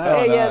remorse on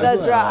that. Yeah,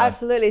 that's right.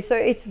 Absolutely. So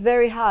it's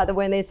very hard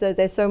when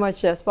there's so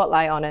much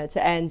spotlight on it.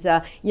 And,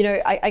 you know,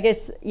 I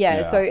guess,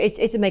 so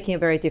it's making it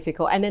very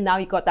difficult. And then now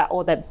you've got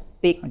all that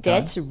big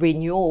debt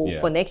renewal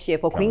for next year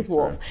for Queen's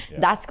Wharf.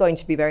 That's going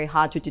to be very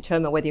hard to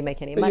determine whether you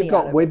make any money. You've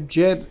got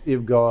Webjet,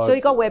 you've got... So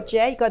you've got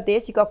Webjet, you've got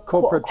this, you've got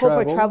corporate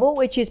travel,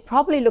 which is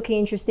probably looking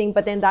interesting,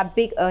 but then that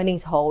big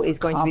earnings hole is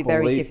going to be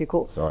very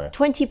difficult.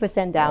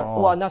 20%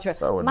 down. Well, not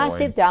sure.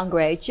 Massive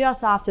downgrade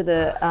just after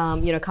the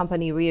you know,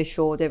 company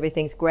reassured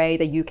everything's great,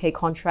 the UK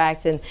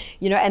contract, and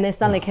you know, and then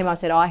suddenly came out and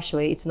said, oh,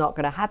 actually, it's not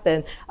going to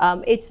happen.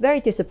 It's very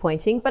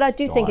disappointing, but I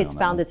do think it's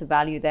found its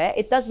value there.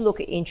 It does look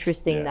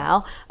interesting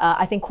now.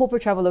 I think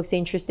corporate travel looks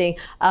interesting.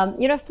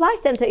 You know, Flight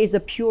Centre is a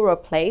purer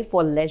play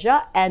for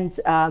leisure and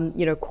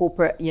you know,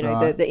 corporate. You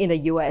know, in the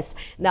US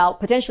now,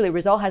 potentially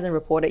result hasn't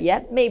reported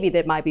yet. Maybe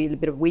there might be a little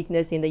bit of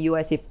weakness in the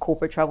US if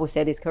corporate travel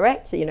said is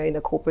correct. You know, in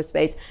the corporate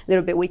space, a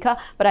little bit weaker.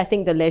 But I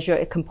think the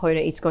leisure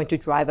component is going to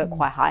drive it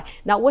quite high.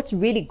 Now, what's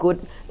really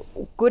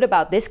good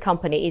about this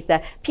company is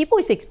that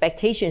people's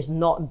expectations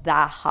not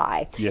that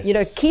high. Yes. You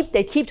know,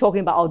 they keep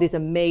talking about this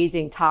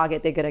amazing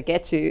target they're going to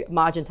get to,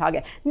 margin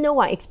target. No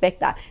one expect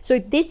that. So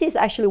this is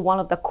actually one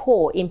of the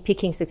core in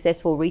picking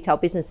successful retail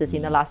businesses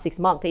in the last 6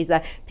 months, is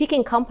that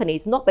picking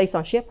companies not based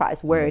on share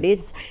price where it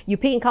is, you're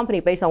picking company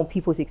based on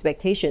people's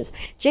expectations.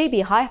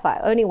 JB Hi-Fi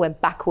only went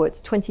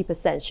backwards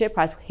 20%. Share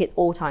price hit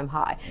all-time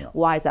high.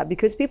 Why is that?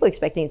 Because people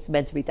expecting it's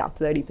meant to be down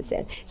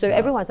 30%. So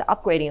everyone's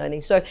upgrading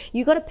earnings. So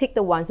you got to pick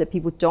the ones that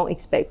people don't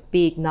expect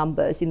big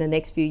numbers in the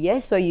next few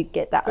years, so you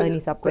get that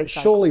earnings upgrade. But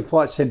surely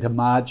Flight Centre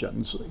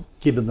margins,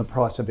 given the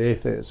price of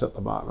airfares at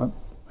the moment,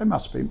 they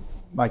must be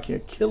making a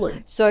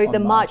killing. So on the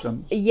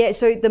margins.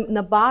 so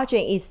the margin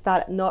is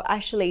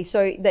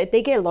so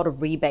they get a lot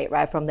of rebate,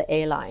 right, from the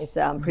airlines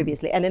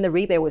previously, and then the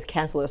rebate was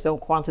cancelled, so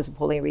Qantas was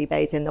pulling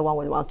rebates and no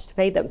one wanted to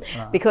pay them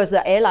because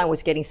the airline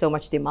was getting so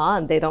much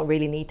demand, they don't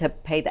really need to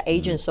pay the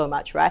agents so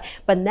much, right?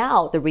 But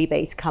now the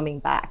rebate is coming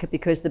back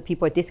because the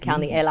people are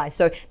discounting airlines,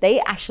 so they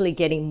actually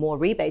getting more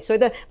rebates. So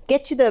the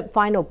get to the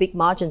final big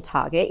margin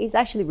target is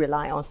actually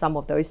relying on some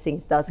of those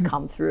things does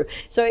come through.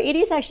 So it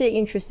is actually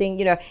interesting,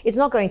 it's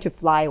not going to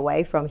fly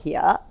away from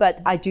here, but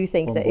I do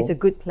think that it's a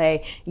good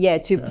play,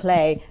 to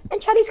play.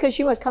 And Chinese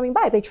consumers coming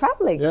back, they're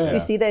traveling. You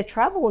see their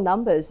travel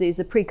numbers is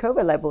a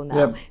pre-COVID level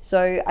now.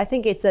 So I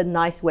think it's a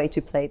nice way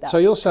to play that. So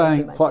you're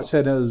saying Flight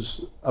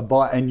Centre's a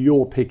buy and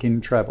you're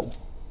picking travel?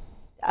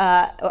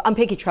 I'm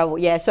picking travel,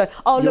 So,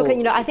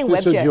 I think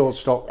this Webjet. Is your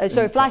stock.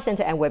 So Flight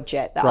Centre and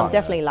Webjet, I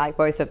definitely like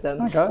both of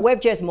them. Okay.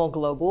 Webjet's more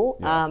global,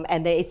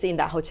 and it's in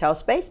that hotel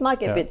space. Might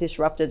get a bit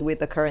disrupted with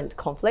the current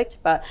conflict,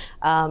 but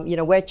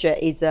Webjet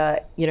is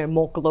a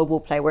more global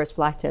play, whereas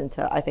Flight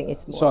Centre, I think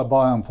it's more. So a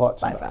buy on Flight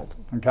Centre.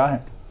 Okay.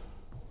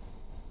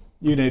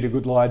 You need a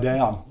good lie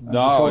down.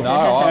 No,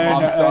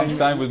 I'm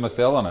staying with my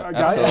sell on it. Okay.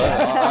 Absolutely.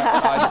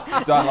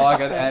 I don't like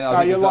it, and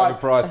I think it's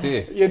overpriced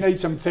here. You need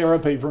some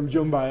therapy from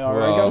Jumbo, I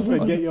reckon,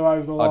 to get you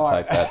over the line.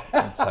 I'd take that.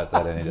 I'd take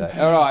that any day.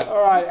 All right.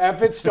 All right, our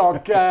pit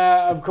stock,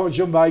 of course,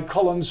 Jumbo,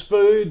 Collins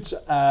Foods,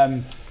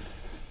 tacos,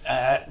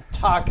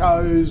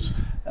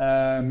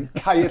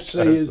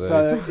 KFC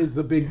is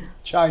the big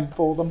chain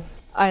for them.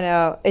 I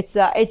know it's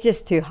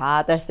just too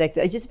hard, that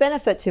sector. It just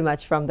benefit too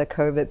much from the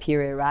COVID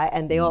period, right?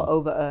 And they all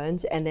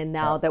over-earned. And then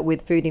now that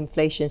with food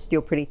inflation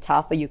still pretty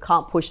tough, but you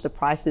can't push the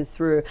prices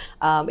through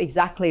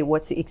exactly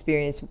what's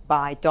experienced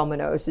by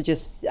Domino's. So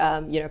just,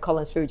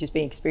 Collins Food just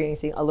been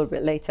experiencing a little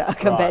bit later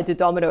compared to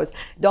Domino's.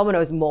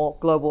 Domino's more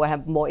global,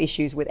 have more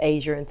issues with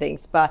Asia and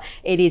things. But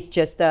it is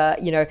just,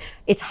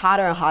 it's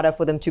harder and harder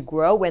for them to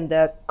grow when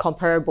the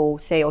comparable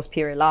sales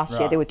period last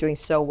year, they were doing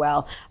so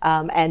well.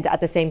 And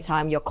at the same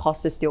time, your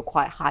cost is still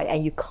quite high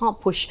and you can't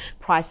push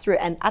price through.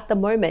 And at the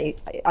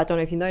moment, I don't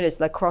know if you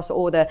noticed, across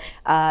all the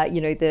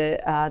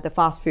the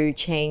fast food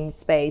chain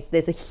space,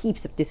 there's a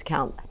heaps of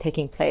discount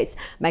taking place.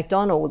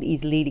 McDonald's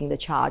is leading the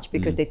charge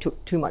because they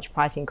took too much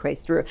price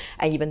increase through,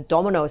 and even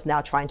Domino's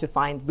now trying to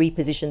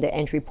reposition their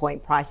entry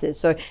point prices.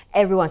 So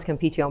everyone's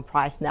competing on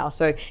price now.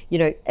 So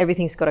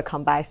everything's got to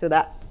come back. So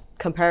that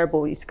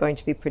comparable is going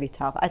to be pretty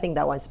tough. I think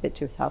that one's a bit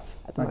too tough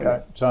at the moment.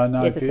 Okay, so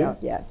no for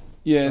you?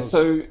 Yeah,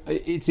 so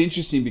it's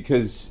interesting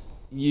because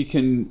you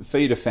can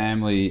feed a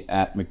family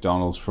at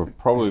McDonald's for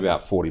probably about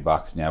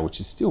 $40 now, which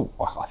is still,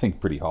 I think,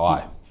 pretty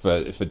high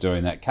for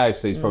doing that.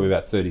 KFC is probably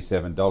about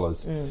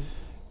 $37.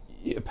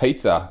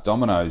 Pizza,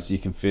 Domino's, you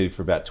can feed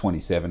for about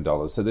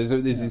 $27. So there's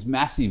this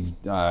massive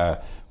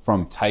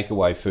from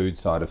takeaway food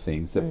side of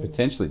things that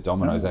potentially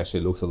Domino's actually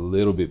looks a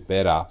little bit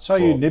better. So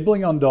you're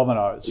nibbling on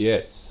Domino's?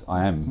 Yes,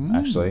 I am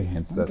actually.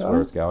 Hence that's where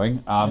it's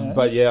going.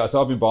 But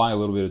so I've been buying a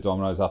little bit of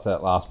Domino's after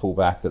that last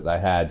pullback that they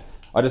had.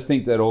 I just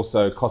think that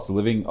also cost of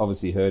living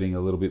obviously hurting a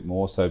little bit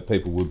more, so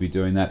people would be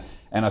doing that.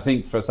 And I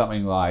think for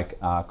something like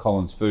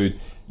Collins Food,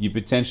 you'd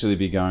potentially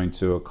be going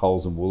to a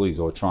Coles and Woolies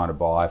or trying to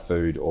buy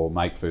food or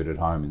make food at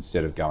home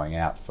instead of going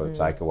out for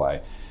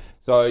takeaway.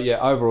 So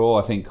overall,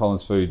 I think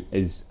Collins Food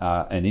is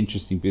an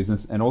interesting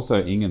business, and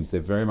also Ingham's.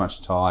 They're very much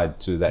tied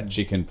to that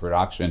chicken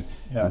production.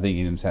 I think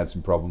Ingham's had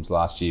some problems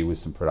last year with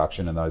some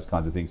production and those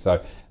kinds of things.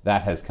 So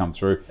that has come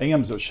through.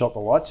 Ingham's have shot the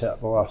lights out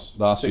the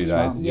last few days.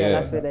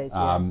 Last few days.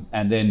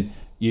 And then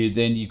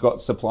you've got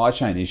supply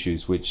chain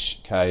issues, which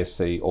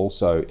KFC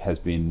also has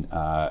been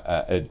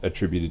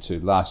attributed to.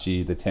 Last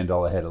year, the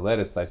 $10 head of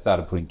lettuce, they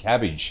started putting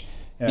cabbage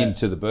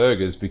into the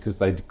burgers because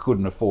they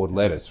couldn't afford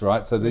lettuce,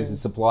 right? So there's the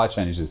supply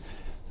chain issues.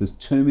 There's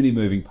too many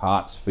moving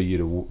parts for you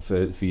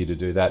to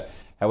do that.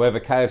 However,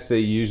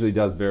 KFC usually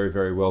does very,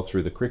 very well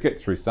through the cricket,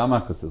 through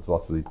summer, because there's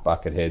lots of these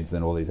bucket heads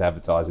and all these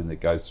advertising that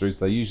goes through.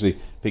 So they usually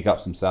pick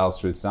up some sales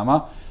through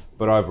summer.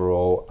 But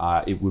overall,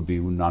 it would be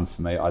none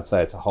for me. I'd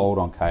say it's a hold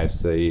on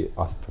KFC.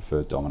 I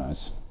prefer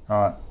Domino's.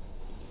 All right.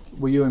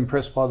 Were you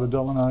impressed by the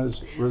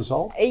Domino's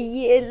result?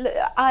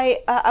 Yeah,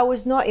 I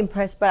was not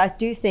impressed, but I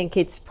do think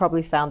it's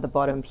probably found the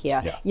bottom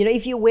here. Yeah.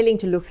 If you're willing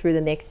to look through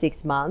the next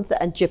 6 months,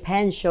 and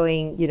Japan's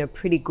showing,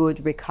 pretty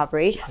good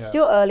recovery.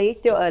 Still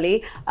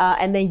early.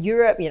 And then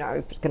Europe,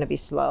 it's going to be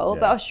slow.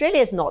 But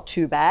Australia is not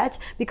too bad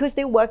because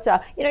they worked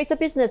out, it's a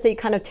business that you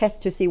kind of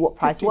test to see what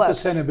price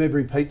works. 50% of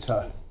every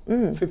pizza.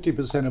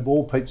 50% of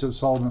all pizzas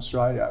sold in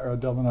Australia are a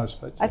Domino's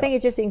pizza. I think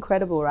it's just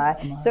incredible, right?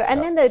 So,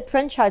 and then the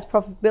franchise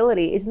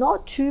profitability is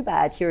not too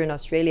bad here in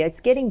Australia. It's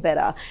getting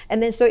better.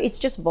 And then, so it's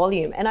just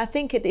volume. And I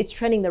think it's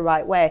trending the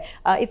right way.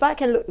 If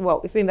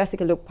the investor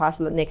can look past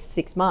the next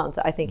 6 months,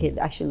 I think it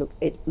actually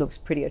looks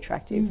pretty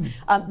attractive.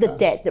 The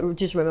debt,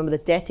 just remember the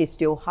debt is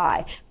still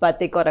high, but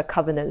they got a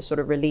covenant sort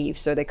of relief.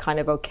 So they're kind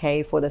of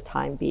okay for the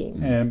time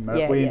being.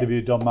 We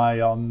interviewed Don May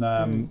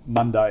on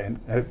Monday,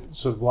 and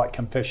sort of like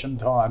confession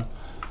time,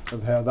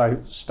 of how they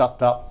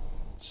stuffed up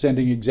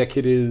sending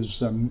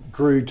executives and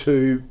grew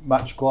too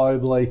much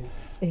globally,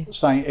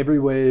 saying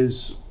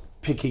everywhere's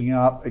picking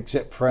up,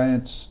 except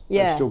France.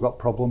 Yeah. They've still got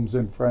problems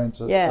in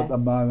France Yeah. at the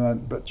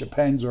moment, but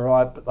Japan's all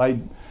right, but they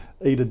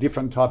eat a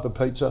different type of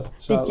pizza.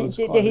 So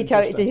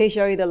Did he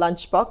show you the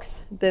lunch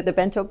box, the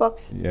bento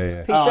box?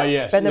 Yeah. Pizza? Oh,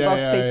 yes. Bento Yeah,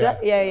 box yeah, pizza?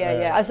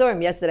 Yeah. I saw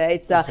him yesterday.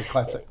 It's a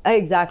classic.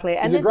 Exactly.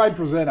 He's a great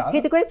presenter.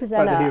 He's a great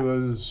presenter. But he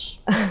was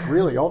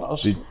really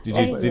honest.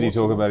 Did he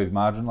talk about his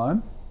margin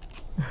loan?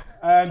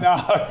 No.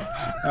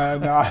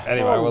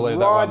 Anyway, we'll leave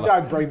that right, one.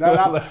 don't bring that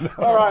up.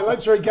 All right,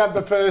 let's recap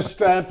the first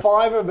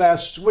 5 of our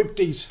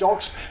Swifty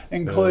stocks,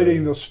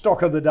 including the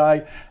stock of the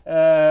day.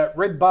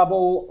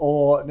 Redbubble,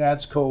 or now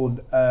it's called,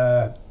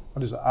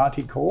 what is it,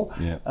 Articore.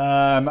 Yeah.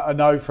 I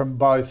know from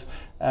both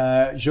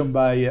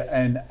Junbei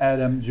and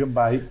Adam.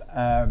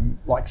 Junbei,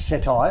 like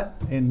satire,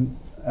 in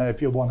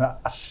if you want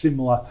a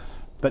similar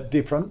but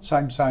different,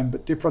 same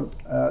but different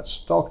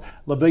stock.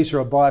 Lovisa,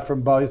 a buy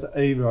from both.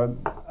 Eva,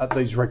 at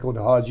these record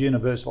highs.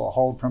 Universal, a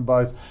hold from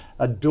both.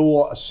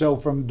 Adore, a sell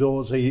from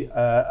Dorsey.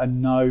 A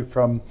no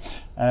from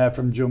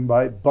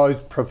Junbei.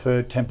 Both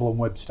prefer Temple and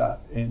Webster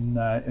in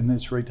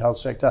this retail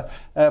sector.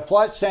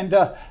 Flight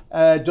Centre,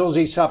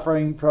 Dorsey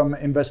suffering from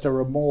investor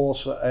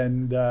remorse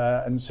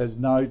and says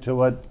no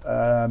to it.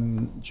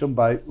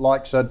 Junbei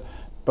likes it,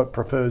 but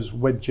prefers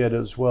Webjet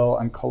as well.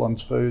 And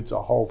Collins Foods,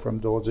 a hold from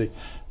Dorsey.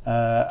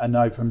 A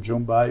no from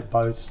Junbei.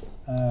 Both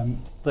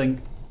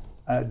think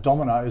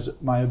Domino's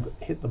may have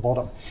hit the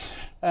bottom.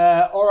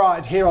 All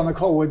right, here on the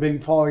call, we've been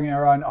following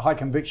our own High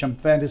Conviction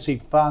Fantasy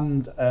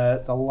Fund,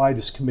 the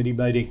latest committee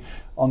meeting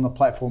on the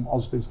platform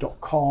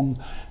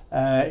ausbiz.com.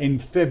 In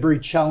February,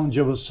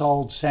 Challenger was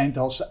sold,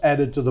 Santos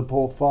added to the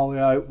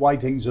portfolio,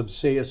 weightings of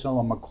CSL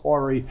and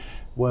Macquarie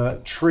were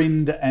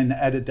trimmed and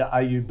added to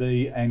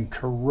AUB and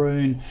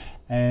Karoon,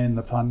 and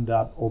the fund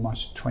up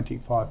almost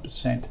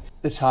 25%.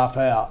 This half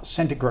hour,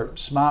 Scentre Group,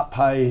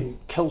 SmartPay,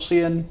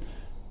 Kelsian.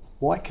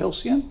 Why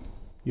Kelsian?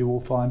 You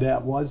will find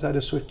out. Why is that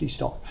a Swifty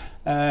stock?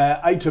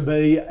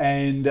 A2B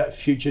and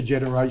Future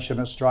Generation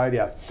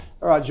Australia.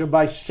 All right,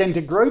 Junbei,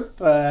 Scentre Group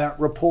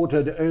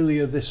reported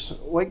earlier this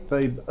week,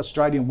 the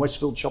Australian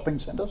Westfield shopping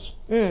centres.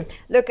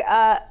 Look,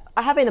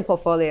 I have it in the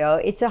portfolio.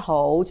 It's a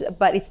hold,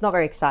 but it's not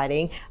very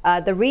exciting.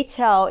 The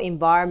retail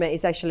environment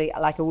is actually,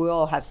 like we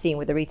all have seen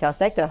with the retail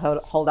sector,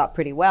 hold up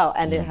pretty well,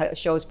 and it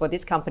shows for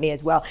this company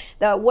as well.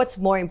 What's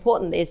more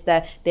important is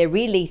that their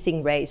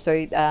releasing rate.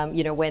 So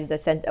when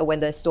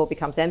the store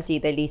becomes empty,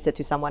 they lease it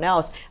to someone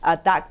else.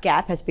 That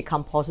gap has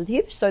become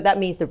positive. So that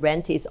means the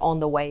rent is on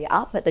the way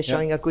up. They're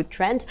showing a good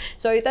trend.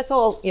 So that's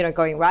all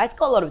going right. It's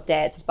got a lot of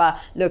debt,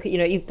 but look,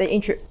 if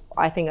the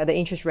I think the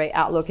interest rate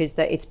outlook is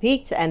that it's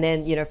peaked, and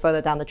then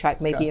further down the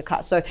track maybe a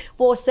cut. So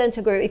for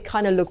Scentre Group, it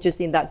kind of looked just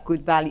in that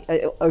good value,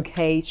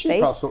 okay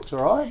space. Price looks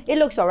all right. It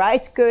looks all right.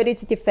 It's good.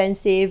 It's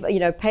defensive.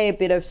 Pay a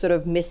bit of sort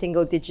of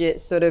mid-single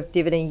digit sort of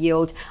dividend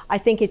yield. I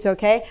think it's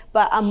okay,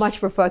 but I much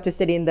prefer to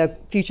sit in the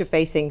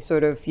future-facing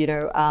sort of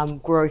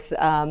growth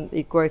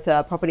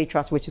property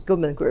trust, which is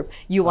Goodman Group.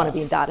 You want to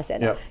be in data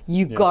center.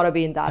 You got to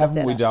be in data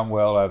center. Haven't we done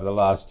well over the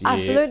last year?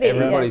 Absolutely.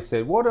 Everybody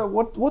said,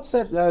 what's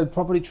that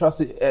property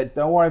trust?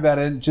 Don't worry about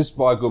it. Just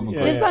buy Goodman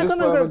Group. Just buy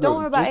Goodman Group. Don't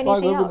worry about anything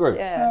else. Goodman Group.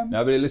 Yeah.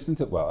 Nobody listened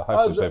to it. Well,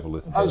 hopefully people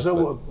listen to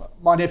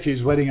it. My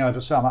nephew's wedding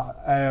over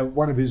summer.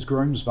 One of his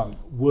groomsmen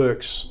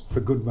works for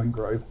Goodman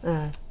Group,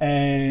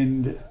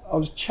 and I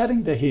was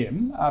chatting to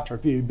him after a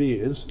few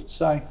beers,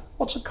 saying,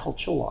 "What's the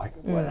culture like?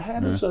 How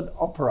does it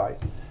operate?"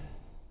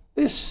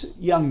 This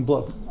young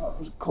bloke,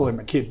 I call him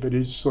a kid, but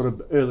he's sort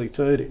of early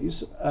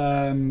 30s.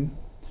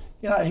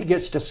 He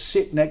gets to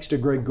sit next to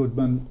Greg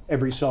Goodman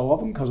every so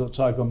often because it's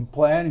open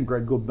plan, and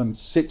Greg Goodman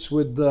sits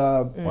with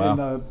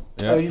the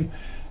team.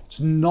 It's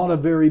not a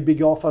very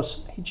big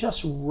office. He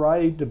just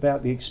raved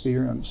about the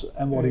experience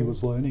and what he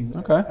was learning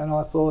there. Okay. And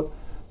I thought,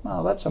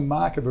 that's a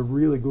mark of a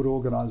really good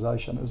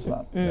organisation, isn't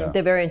it?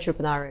 They're very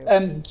entrepreneurial.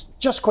 And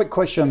just a quick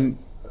question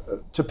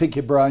to pick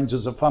your brains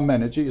as a fund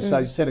manager. You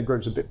say Scentre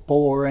Group's a bit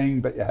boring,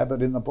 but you have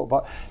it in the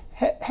portfolio.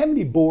 How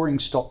many boring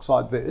stocks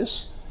like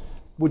this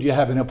would you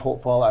have in a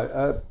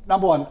portfolio?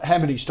 Number one, how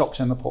many stocks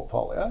in the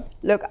portfolio?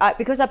 Look,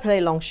 because I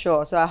play long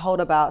short, so I hold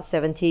about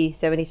 70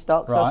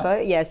 stocks or so.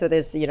 Yeah, so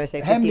there's, say 50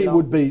 How many long.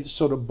 would be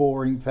sort of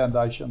boring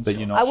foundations? But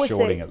you're not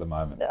shorting at the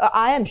moment.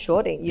 I am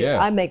shorting.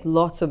 I make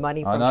lots of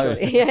money from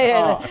shorting.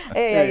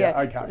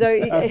 Okay.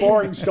 So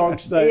boring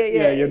stocks that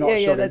you're not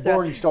shorting.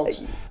 Boring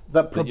stocks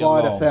that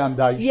provide a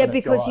foundation. Yeah,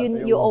 because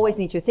you always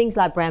need to. Things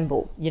like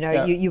Bramble,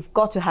 you've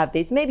got to have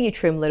this. Maybe you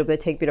trim a little bit,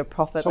 take a bit of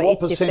profit, so but what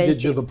it's percentage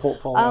defensive. of the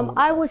portfolio?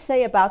 I would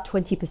say about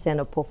 20%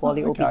 of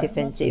portfolio will be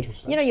defensive.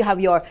 You have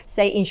your,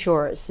 say,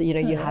 insurers,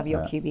 you have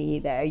your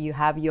QBE there, you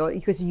have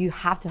because you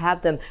have to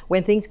have them.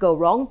 When things go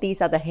wrong,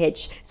 these are the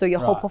hedge. So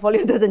your whole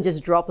portfolio doesn't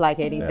just drop like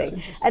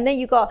anything. And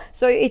then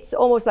so it's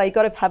almost like you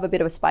got to have a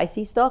bit of a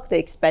spicy stock. They're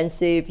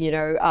expensive,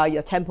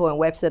 your Temple and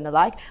Webster and the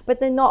like, but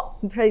they're not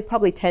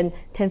probably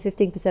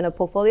 10-15% of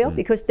portfolio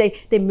because they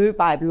move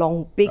by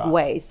big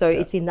ways. So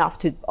it's enough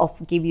to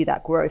give you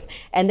that growth.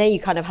 And then you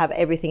kind of have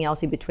everything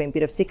else in between, a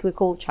bit of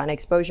cyclical, China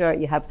exposure.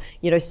 You have,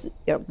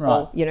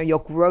 your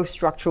growth,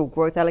 structural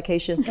growth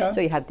allocation.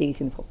 So you have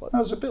these in the portfolio. It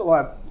was a bit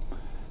like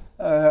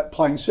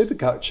playing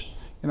Supercoach.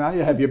 You know,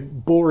 you have your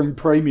boring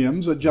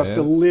premiums that just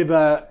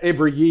deliver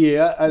every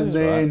year, and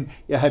then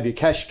you have your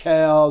cash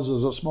cows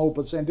as a small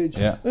percentage.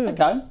 Yeah.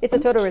 Okay. It's a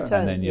total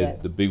return. And then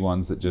the big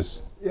ones that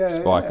just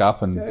spike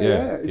up and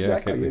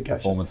exactly. keep the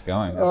performance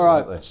going. All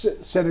right,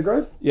 Centre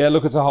Group? Yeah,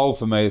 look, it's a hold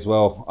for me as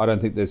well. I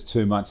don't think there's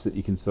too much that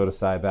you can sort of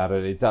say about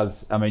it. It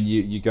does, I mean,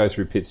 you go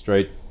through Pitt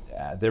Street,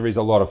 there is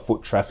a lot of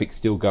foot traffic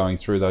still going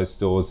through those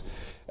stores.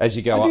 As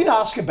you go up... I did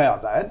ask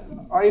about that.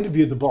 I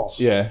interviewed the boss.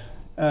 Yeah.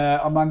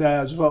 On Monday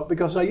as well,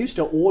 because they used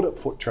to audit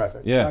foot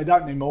traffic. Yeah. They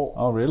don't anymore.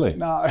 Oh, really?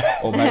 No.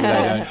 Or maybe they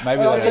don't.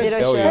 Maybe they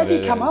don't tell you. How do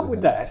you come up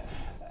with that?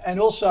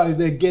 And also,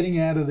 they're getting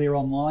out of their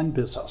online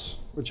business,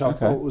 which I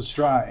thought was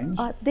strange.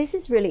 This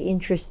is really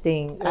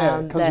interesting.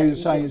 Yeah, because he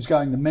was saying he's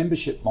going the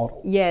membership model.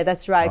 Yeah,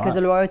 that's right. Because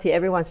the loyalty,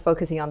 everyone's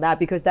focusing on that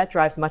because that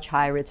drives much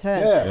higher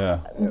return. Yeah.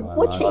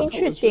 What's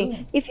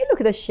interesting, if you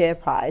look at the share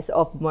price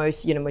of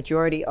most,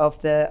 majority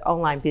of the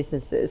online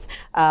businesses,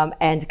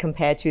 and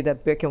compared to the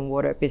brick and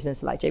mortar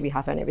business like JB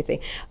Hi-Fi and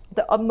everything,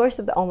 most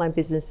of the online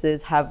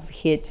businesses have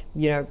hit,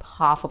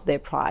 half of their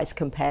price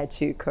compared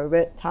to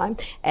COVID time,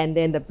 and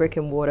then the brick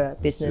and mortar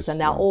business are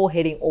now all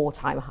hitting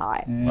all-time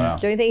high. Wow.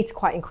 Don't you think it's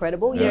quite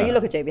incredible? You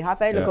look at JB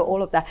Hi-Fi, look at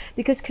all of that,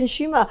 because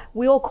consumer,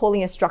 we're all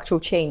calling a structural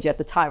change at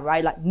the time,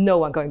 right? Like no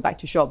one going back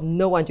to shop,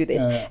 no one do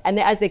this. And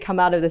then as they come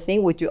out of the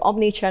thing, we do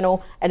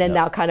omni-channel, and then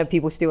now kind of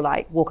people still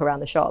like walk around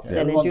the shops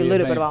and then do a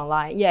little bit of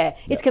online.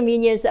 It's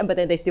convenience, but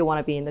then they still want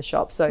to be in the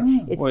shop. So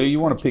it's... Well,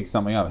 you want to pick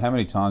something up. How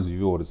many times have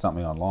you ordered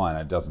something online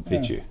and it doesn't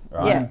fit you,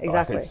 right? Yeah,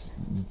 exactly. It's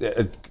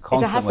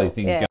constantly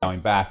things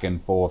going back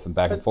and forth and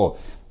back and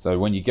forth. So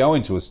when you go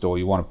into a store,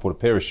 you want to put a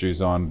pair of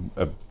shoes on,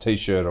 a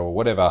t-shirt or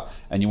whatever,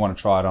 and you want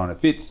to try it on, it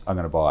fits, I'm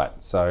going to buy it.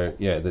 So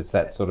yeah, that's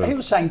that sort of... He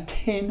was saying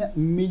 10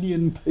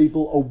 million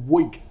people a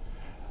week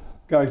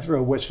go through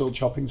a Westfield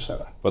shopping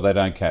centre. But they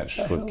don't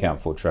count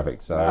foot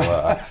traffic. So,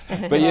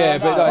 but yeah,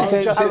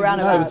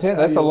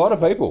 that's a lot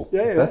of people.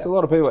 That's a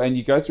lot of people. And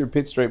you go through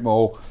Pitt Street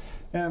Mall,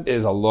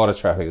 there's a lot of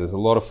traffic. There's a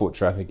lot of foot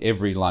traffic.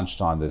 Every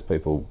lunchtime there's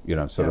people,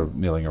 sort of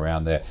milling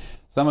around there.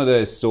 Some of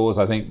the stores,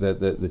 I think that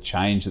the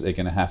change that they're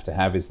going to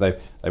have is they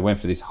went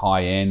for this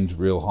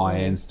real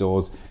high-end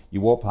stores.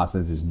 You walk past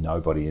and there's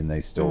nobody in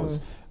these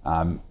stores.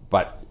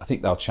 But I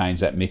think they'll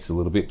change that mix a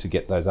little bit to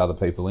get those other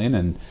people in,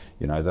 and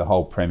the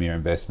whole Premier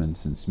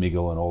Investments and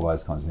Smiggle and all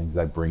those kinds of things,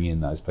 they bring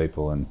in those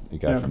people and you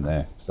go from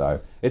there.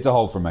 So it's a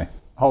hold for me.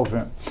 Hold for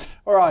me.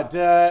 All right,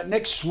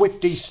 next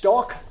Swifty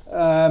stock.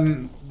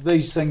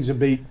 These things will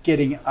be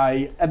getting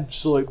a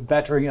absolute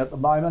battering at the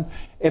moment.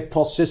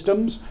 EFTPOS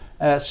Systems,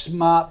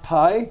 Smart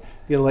Pay,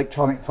 the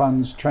electronic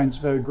funds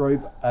transfer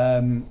group,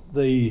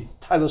 the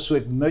Taylor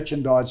Swift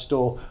merchandise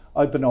store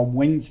opened on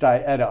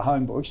Wednesday at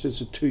Homebush. This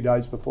is 2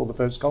 days before the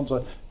first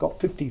concert. Got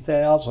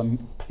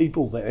 50,000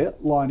 people there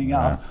lining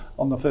up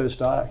on the first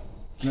day.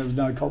 There was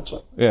no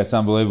concert. Yeah, it's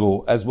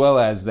unbelievable. As well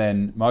as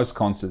then most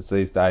concerts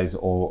these days,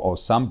 or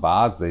some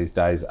bars these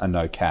days, are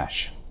no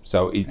cash.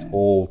 So it's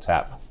all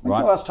tap. When's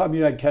the last time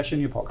you had cash in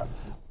your pocket?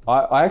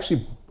 I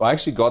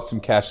actually got some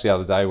cash the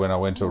other day when I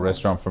went to a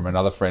restaurant from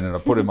another friend, and I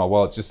put it in my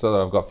wallet just so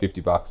that I've got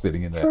 $50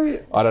 sitting in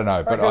there. I don't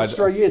know, but it's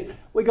 3 years.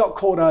 We got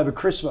caught over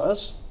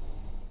Christmas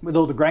with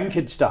all the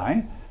grandkids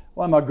staying.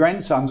 One of my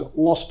grandsons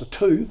lost a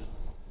tooth.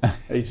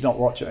 He's not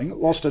watching.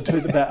 Lost a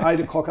tooth about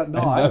 8 o'clock at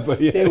night.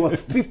 There were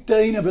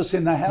 15 of us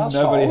in the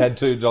household. Nobody had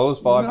 $2,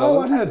 $5. No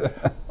one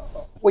had.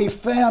 We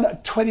found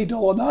a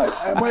 $20 note,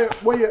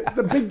 and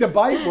the big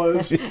debate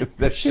was,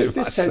 that's too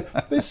much.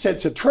 This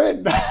sets a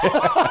trend.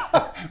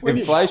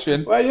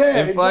 Inflation.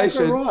 Inflation.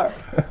 Exactly right.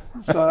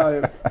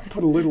 So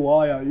put a little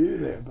IOU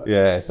there.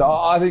 But. So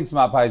I think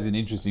SmartPay is an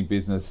interesting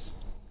business,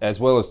 as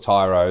well as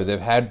Tyro.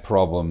 They've had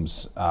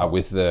problems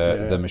with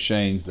the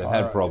machines. They've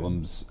had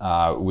problems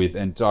with,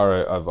 and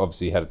Tyro have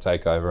obviously had a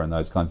takeover and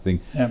those kinds of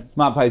things.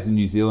 SmartPay is a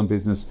New Zealand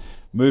business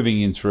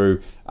moving in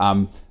through.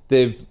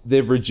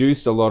 They've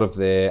reduced a lot of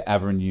their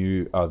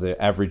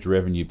average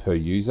revenue per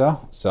user,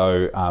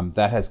 so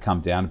that has come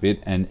down a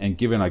bit. And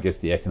given, I guess,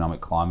 the economic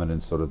climate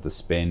and sort of the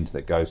spend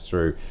that goes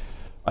through,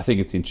 I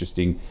think it's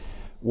interesting.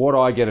 What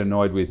I get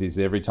annoyed with is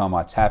every time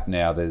I tap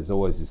now, there's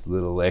always this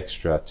little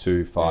extra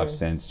 2, 5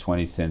 cents,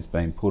 20 cents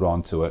being put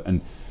onto it.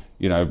 And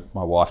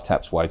my wife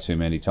taps way too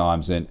many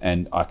times,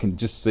 and I can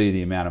just see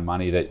the amount of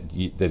money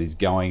that is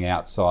going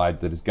outside,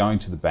 that is going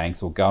to the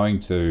banks or going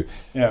to,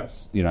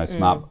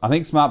 Smart. I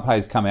think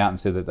SmartPay's come out and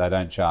said that they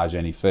don't charge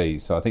any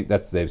fees, so I think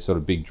that's their sort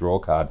of big draw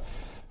card.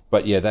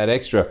 But yeah, that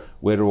extra,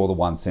 where do all the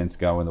 1 cents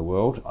go in the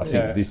world? I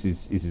think this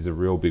is a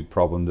real big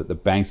problem that the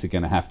banks are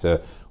going to have to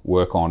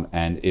work on,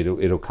 and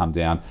it'll come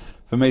down.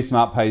 For me,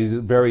 SmartPay is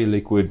very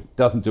liquid,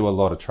 doesn't do a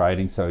lot of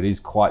trading, so it is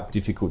quite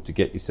difficult to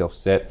get yourself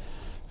set.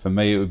 For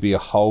me, it would be a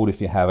hold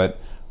if you have it.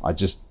 I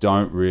just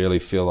don't really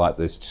feel like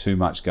there's too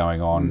much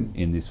going on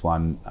in this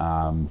one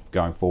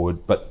going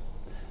forward. But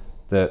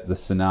the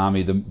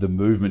tsunami, the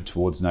movement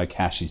towards no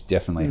cash is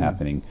definitely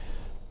happening.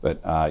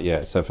 But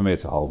so for me,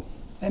 it's a hold.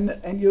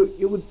 And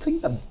you would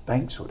think the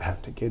banks would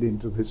have to get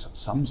into this at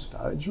some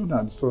stage,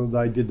 wouldn't it? So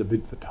they did the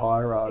bid for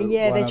Tyro.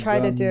 Yeah, they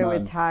tried to do it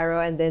with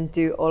Tyro and then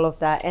do all of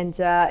that. And,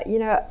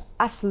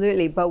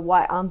 absolutely. But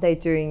why aren't they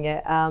doing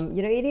it?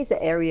 It is an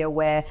area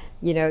where,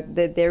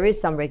 there is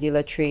some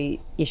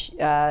regulatory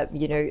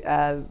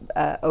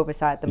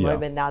oversight at the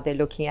moment. Now they're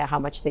looking at how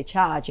much they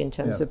charge in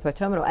terms of per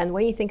terminal. And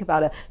when you think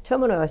about a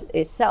terminal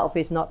itself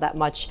is not that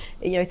much,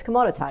 it's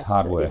commoditized. It's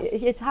hardware.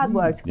 It's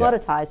hardware, it's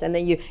commoditized. And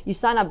then you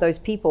sign up those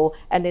people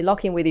and they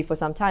lock in with you for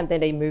some time, then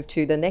they move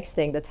to the next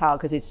thing, the tower,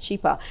 because it's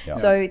cheaper. Yeah.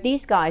 So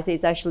these guys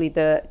is actually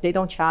they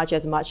don't charge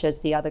as much as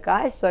the other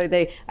guys. So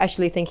they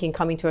actually thinking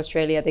coming to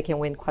Australia, they can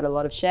win quite a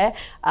lot of share.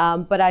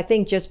 But I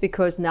think just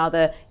because now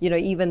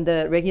even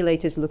the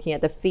regulators looking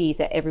at the fees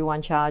that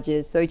everyone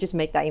charges, so it just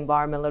make that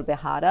environment a little bit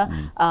harder.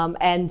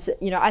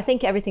 I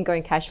think everything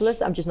going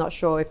cashless, I'm just not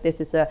sure if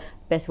this is the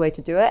best way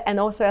to do it. And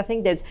also I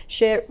think there's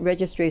share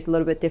registry is a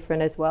little bit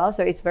different as well.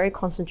 So it's very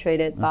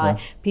concentrated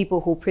by people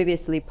who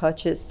previously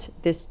purchased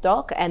this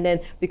stock. And then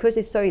because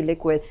it's so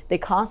illiquid, they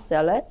can't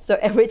sell it. So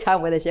every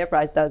time when the share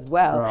price does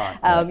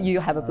well, you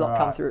have a block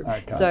come through.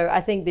 Okay. So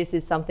I think this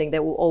is something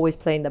that will always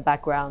play in the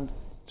background.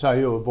 So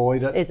you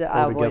avoid it?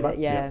 I avoid it,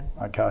 yeah.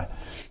 Okay.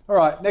 All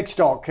right, next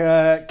stock,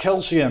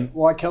 Kelsian.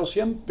 Why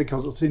Kelsian?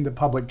 Because it's into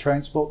public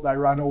transport. They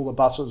run all the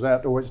buses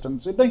out to Western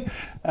Sydney.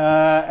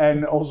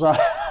 And also,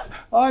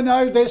 I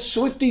know there's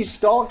Swifty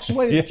stocks.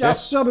 We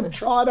just sort of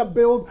try to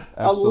build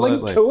a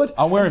link to it.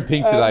 I'm wearing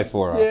pink today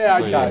for her. Yeah,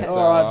 okay. So,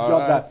 all right,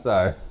 got that.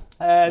 So.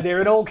 They're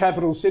in all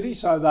capital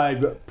cities, so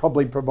they've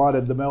probably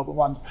provided the Melbourne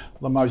ones.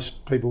 The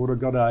most people would have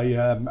got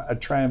a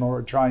tram or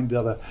a train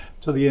to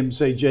the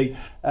MCG.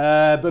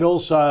 But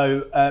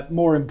also,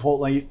 more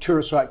importantly,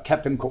 tourist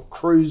Captain Cook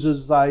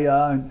cruises they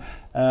own.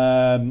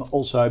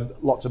 Also,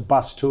 lots of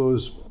bus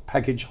tours,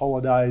 package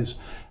holidays.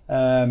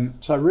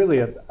 So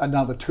really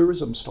another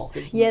tourism stock,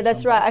 isn't it? Yeah,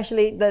 that's right.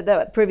 Actually,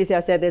 previously I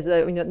said there's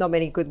not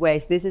many good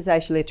ways. This is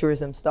actually a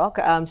tourism stock.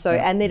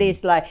 And it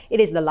is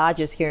the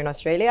largest here in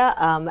Australia.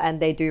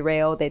 And they do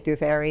rail, they do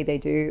ferry, they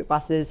do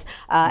buses.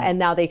 And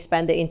now they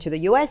expanded into the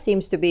US.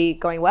 Seems to be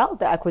going well,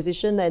 the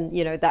acquisition.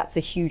 And, that's a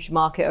huge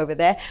market over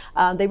there.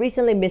 They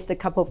recently missed a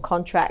couple of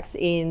contracts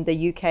in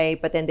the UK,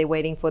 but then they're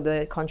waiting for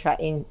the contract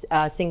in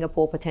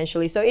Singapore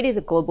potentially. So it is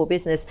a global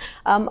business.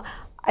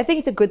 I think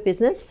it's a good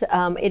business.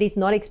 It is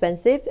not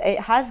expensive. It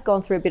has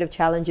gone through a bit of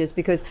challenges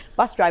because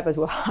bus drivers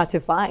were hard to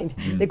find.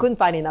 They couldn't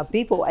find enough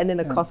people, and then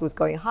the cost was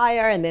going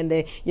higher. And then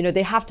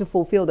they have to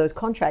fulfill those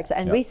contracts.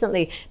 And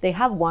recently they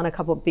have won a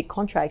couple of big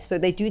contracts, so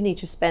they do need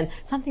to spend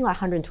something like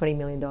 $120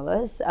 million,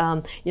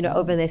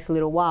 over the next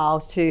little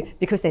while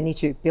because they need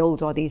to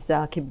build all these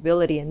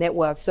capability and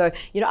networks. So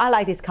I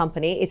like this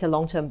company. It's a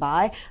long-term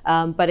buy,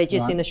 but it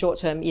just in the short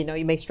term,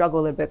 you may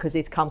struggle a little bit because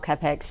it's come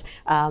capex,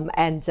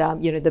 and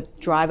the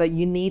driver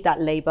you need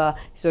that labor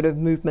sort of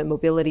movement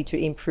mobility to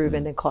improve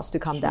and then costs to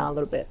come down a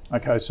little bit.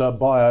 Okay, so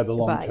buy over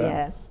long term.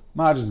 Yeah.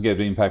 Margins get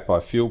impacted by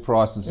fuel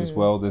prices as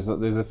well. There's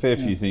a fair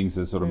few things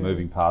that are sort of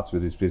moving parts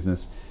with this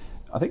business.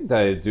 I think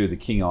they do the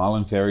King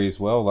Island ferry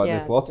as well.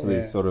 There's lots of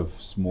these sort of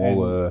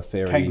smaller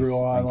ferries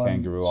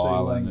Kangaroo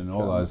Island and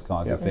all those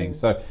kinds of things.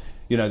 So,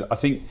 I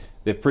think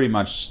they've pretty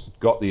much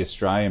got the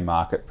Australian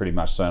market pretty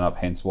much sewn up,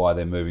 hence why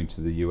they're moving to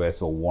the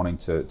US or wanting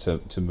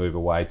to move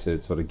away to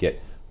sort of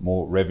get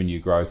more revenue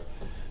growth.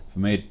 For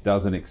me, it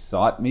doesn't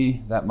excite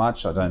me that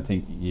much. I don't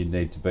think you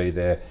need to be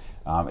there.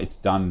 It's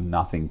done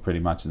nothing pretty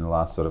much in the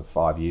last sort of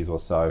 5 years or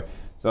so.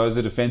 So as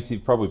a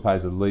defensive, probably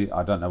pays I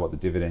don't know what the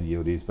dividend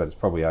yield is, but it's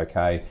probably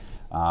okay.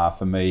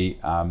 For me,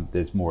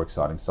 there's more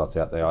exciting stocks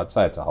out there. I'd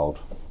say it's a hold.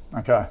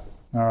 Okay,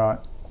 all right.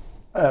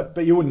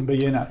 But you wouldn't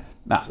be in it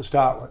to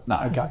start with? No,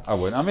 okay. I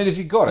wouldn't. I mean, if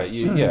you got it,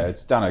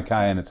 it's done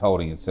okay and it's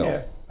holding itself.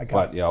 Yeah. Okay.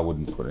 But I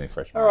wouldn't put any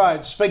fresh money. All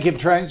right, speaking of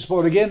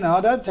transport again,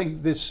 I don't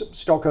think this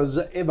stock has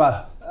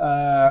ever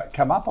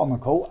come up on the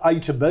call. A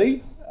to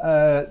B,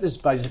 this is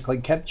basically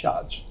cab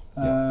charge.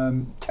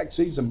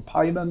 Taxis and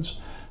payments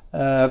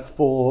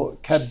for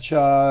cab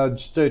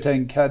charge,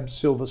 13 cabs,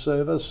 silver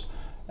service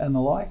and the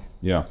like.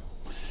 Yeah.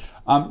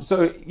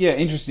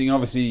 Interesting.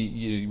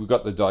 Obviously, we've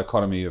got the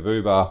dichotomy of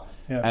Uber.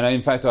 Yeah. And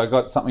in fact, I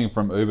got something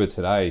from Uber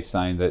today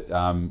saying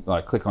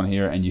that click on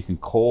here and you can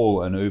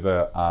call an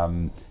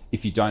Uber.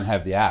 If you don't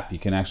have the app, you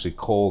can actually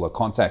call a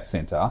contact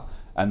center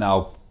and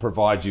they'll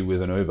provide you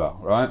with an Uber,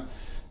 right?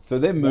 So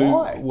they're moving.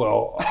 Why?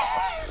 Well,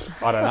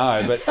 I don't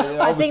know, but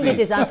I think they're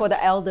designed for the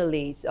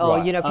elderlies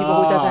or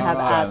people who doesn't have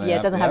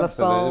doesn't have a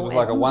phone. It was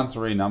like a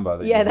 1-3 number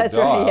that you could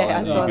dial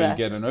and you can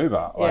get an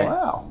Uber.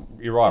 Wow.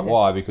 You're right.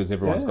 Why? Because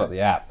everyone's got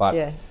the app.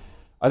 But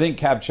I think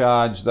cab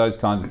charge, those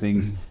kinds of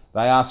things,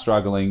 they are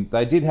struggling.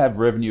 They did have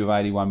revenue of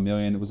 81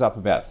 million. It was up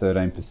about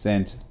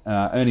 13%.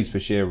 Earnings per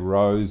share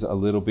rose a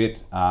little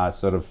bit,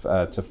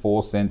 to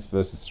 4 cents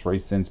versus 3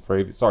 cents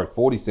previous. Sorry,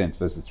 40 cents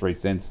versus 3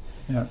 cents.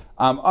 Yeah.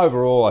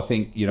 Overall, I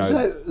think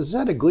Is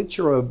that a glitch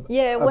or a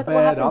what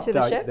bad happened to the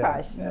update share there?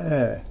 price?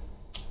 Yeah.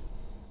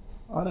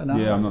 I don't know.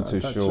 Yeah, I'm not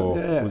too sure.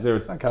 Yeah. Was there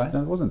Okay.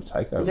 No, it wasn't a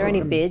takeover. Is there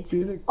any bids?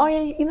 Oh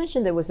yeah, you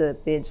mentioned there was a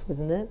bid,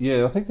 wasn't it?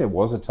 Yeah, I think there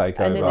was a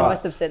takeover. And then they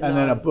must have said and no.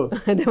 then a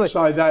book.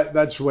 So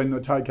that's when the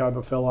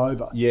takeover fell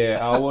over.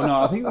 Yeah, well,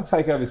 no, I think the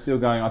takeover is still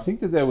going. I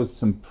think that there was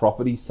some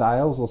property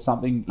sales or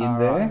something in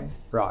there.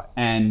 Right.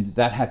 And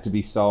that had to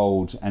be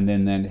sold, and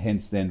then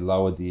hence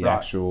lowered the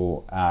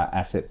actual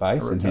asset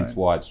base, and hence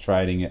why it's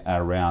trading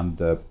at around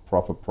the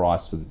proper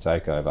price for the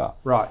takeover.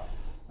 Right.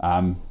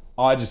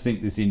 I just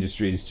think this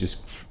industry is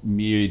just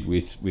mirrored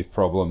with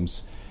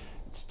problems.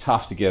 It's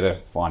tough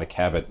to find a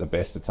cab at the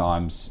best of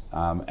times,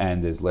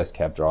 and there's less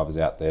cab drivers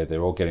out there.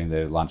 They're all getting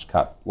their lunch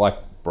cut, like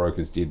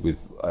brokers did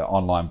with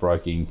online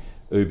broking.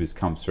 Uber's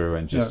come through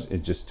and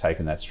just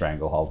taken that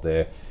stranglehold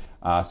there.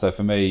 So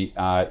for me,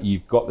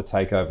 you've got the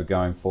takeover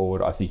going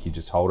forward. I think you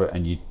just hold it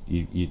and you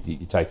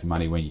take your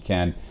money when you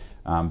can,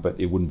 but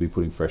it wouldn't be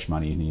putting fresh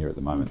money in here at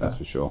the moment. That's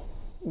for sure.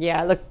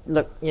 Yeah,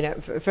 look. You know,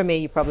 for me,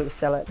 you probably would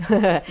sell it.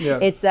 Yeah.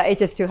 It's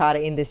just too hard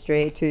an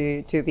industry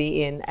to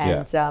be in,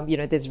 and you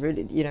know, there's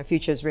really, you know,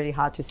 future is really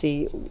hard to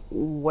see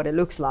what it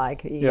looks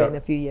like in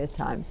a few years'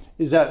 time.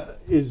 Is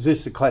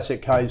this the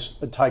classic case?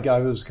 The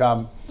takeovers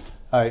come.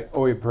 Hey,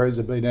 all your prayers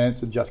have been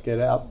answered. Just get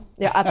out.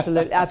 Yeah,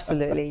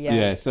 absolutely. Yeah.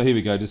 Yeah. So here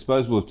we go.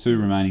 Disposal of 2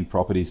 remaining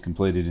properties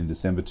completed in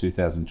December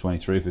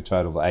 2023 for a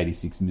total of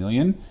 86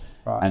 million.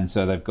 Right. And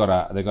so they've got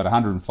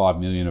 105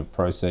 million of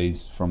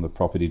proceeds from the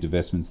property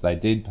divestments. They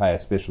did pay a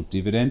special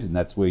dividend, and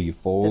that's where you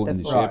fall in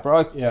the share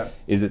price. Yeah.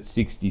 Is at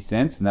 60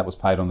 cents, and that was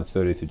paid on the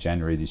 30th of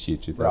January this year,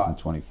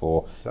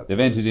 2024. Right. They've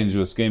entered into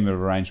a scheme of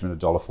arrangement of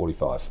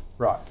 $1.45.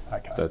 Right.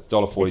 Okay. So it's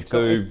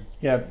 $1.42.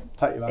 Yeah.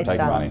 Take your money. Take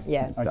your money.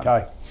 Yeah. It's okay.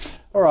 done.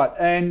 All right,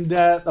 and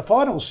the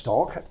final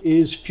stock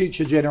is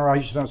Future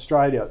Generation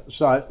Australia.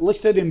 So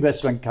listed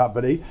investment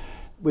company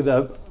with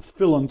a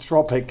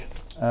philanthropic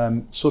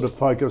sort of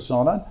focus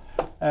on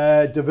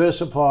it,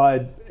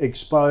 diversified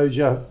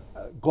exposure,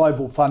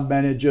 global fund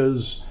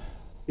managers.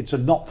 It's a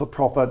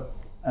not-for-profit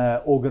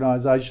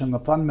organisation. The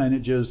fund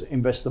managers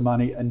invest the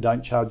money and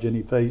don't charge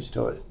any fees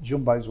to it.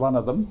 Jumbo is one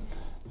of them.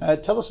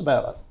 Tell us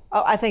about it.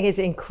 Oh, I think it's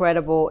an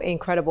incredible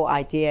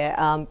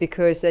idea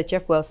because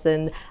Jeff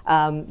Wilson,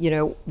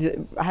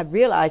 have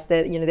realized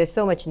that there's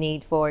so much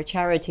need for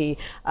charity,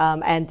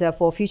 and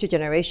for Future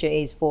Generation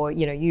is for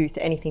youth,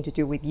 anything to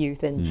do with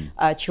youth and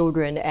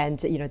children and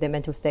their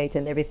mental state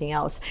and everything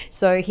else.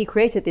 So he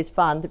created this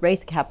fund,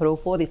 raised capital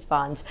for this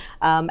fund,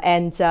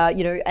 and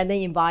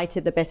they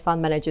invited the best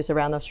fund managers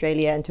around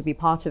Australia and to be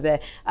part of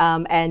it.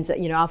 I'm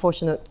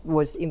fortunate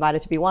was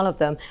invited to be one of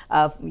them.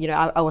 I've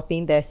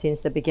been there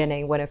since the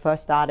beginning when it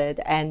first started.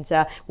 And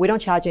we don't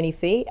charge any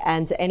fee,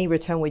 and any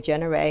return we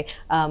generate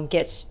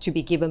gets to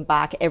be given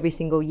back every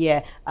single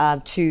year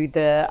to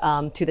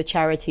the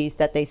charities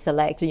that they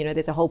select.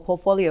 There's a whole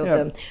portfolio of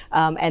them,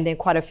 and then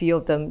quite a few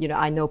of them,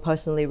 I know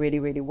personally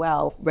really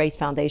well. Raise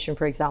Foundation,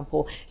 for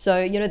example.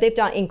 So they've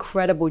done an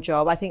incredible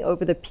job. I think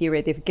over the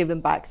period they've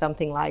given back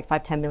something like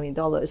 $5-10 million,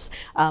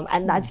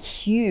 and that's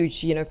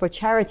huge. For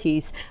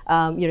charities,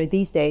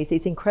 these days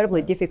it's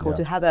incredibly difficult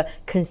to have a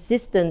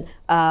consistent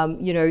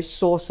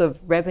source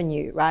of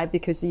revenue, right?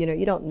 Because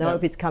you don't know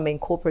if it's coming.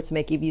 Corporates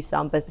may give you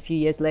some, but a few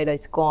years later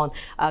it's gone.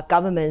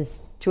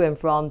 Governments to and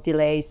from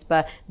delays,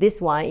 but this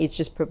one is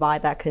just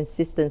provide that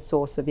consistent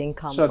source of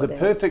income. So the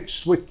perfect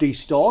Swifty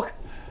stock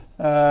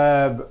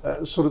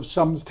sort of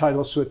sums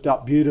Taylor Swift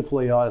up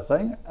beautifully, I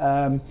think.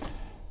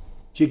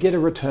 Do you get a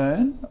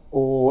return,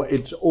 or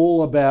it's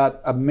all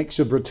about a mix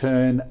of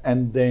return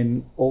and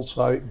then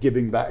also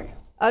giving back?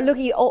 Look,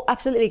 you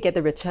absolutely get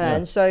the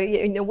return. Yeah.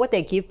 So what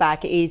they give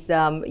back is,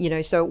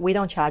 so we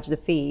don't charge the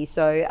fee.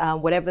 So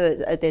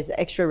whatever there's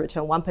extra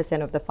return,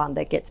 1% of the fund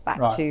that gets back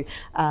to,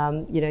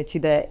 to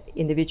the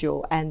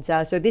individual. And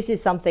so this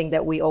is something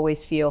that we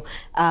always feel,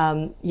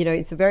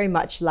 it's very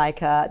much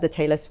like the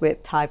Taylor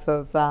Swift type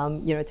of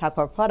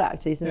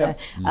product, isn't it?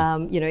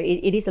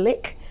 It is a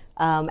lick.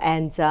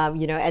 And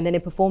then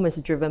the performance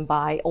is driven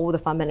by all the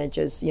fund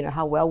managers,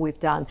 how well we've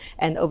done.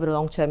 And over the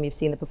long term, you've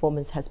seen the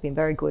performance has been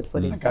very good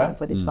for this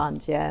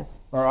fund, yeah.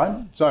 All right.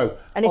 So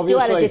and it's still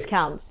at a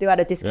discount,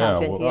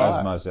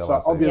 as most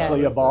LICs. So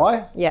obviously a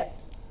buy. Yeah.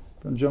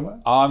 From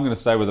Jumbo? I'm going to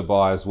stay with a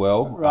buy as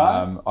well.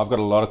 Right. I've got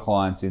a lot of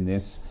clients in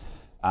this.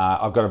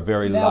 I've got a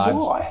very large.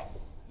 Why?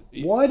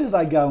 Why do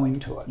they go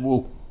into it?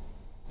 Well,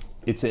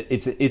 it's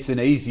an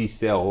easy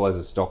sell as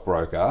a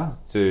stockbroker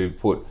to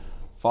put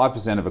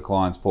 5% of a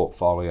client's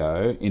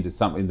portfolio into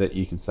something that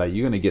you can say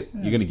you're going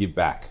to give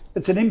back.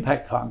 It's an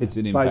impact fund. It's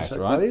an impact,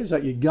 basically, right? Is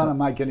that you're going to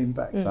make an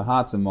impact. So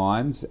Hearts and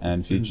Minds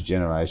and Future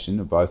Generation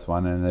are both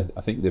one, and I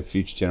think the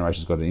Future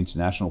Generation's got an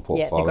international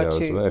portfolio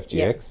as well,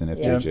 FGX and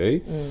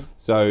FGG.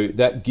 So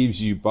that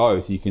gives you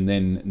both. You can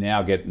then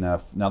now get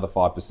another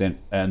 5%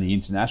 and the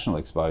international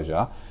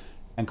exposure.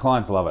 And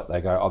clients love it.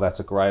 They go, oh, that's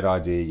a great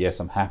idea.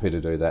 Yes, I'm happy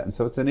to do that. And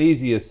so it's an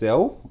easier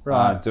sell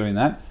doing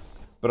that.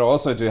 But I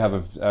also do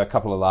have a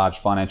couple of large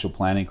financial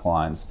planning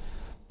clients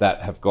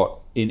that have got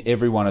in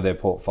every one of their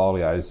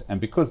portfolios.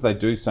 And because they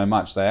do so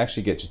much, they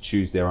actually get to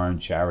choose their own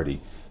charity.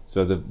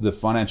 So the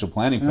financial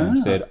planning firm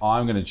said,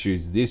 I'm going to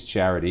choose this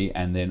charity,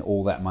 and then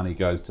all that money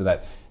goes to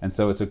that. And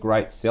so it's a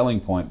great selling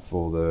point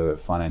for the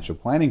financial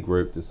planning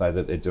group to say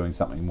that they're doing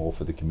something more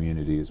for the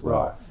community as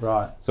well.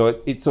 Right. So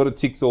it sort of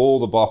ticks all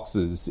the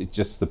boxes. It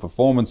just, the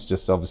performance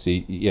just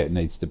obviously, it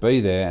needs to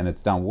be there, and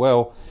it's done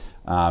well.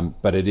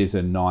 But it is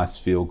a nice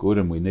feel good,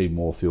 and we need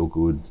more feel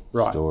good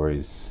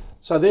stories.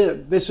 So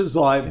this is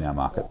like in our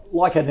market,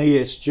 like an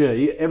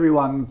ESG.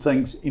 Everyone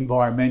thinks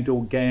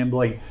environmental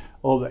gambling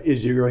or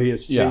is your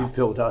ESG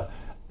filter.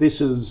 This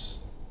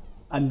is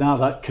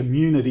another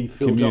community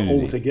filter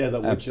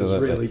altogether, which is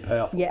really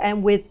powerful. Yeah,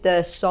 and with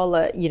the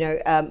solid,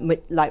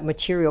 like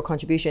material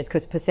contributions,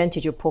 because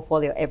percentage of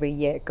portfolio every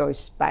year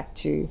goes back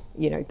to,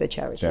 the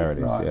charities.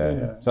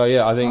 Right, So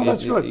I think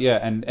that's good.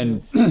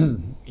 And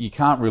you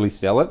can't really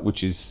sell it,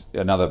 which is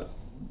another,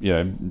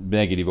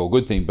 negative or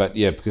good thing. But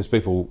because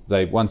people,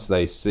 once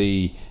they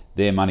see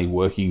their money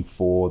working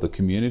for the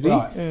community,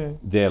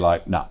 they're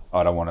like, no,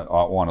 I don't want to.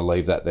 I want to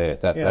leave that there.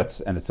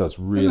 So it's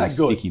really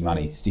sticky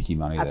money.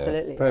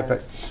 Absolutely. There.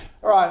 Perfect.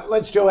 All right,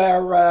 let's do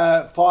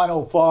our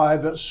final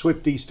 5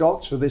 Swifty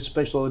stocks for this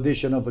special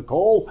edition of the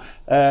call.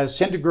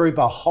 Scentre Group,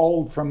 a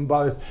hold from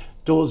both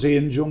Dorsey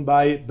and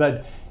Junbei,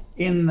 but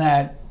in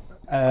that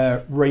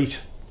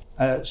REIT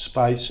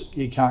space,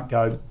 you can't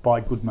go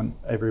by Goodman.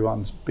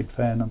 Everyone's a big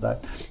fan of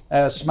that.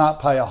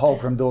 SmartPay, a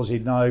hold from Dorsey,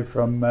 no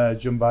from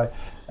Junbei.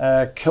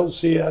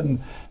 Kelsian,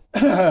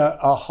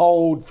 a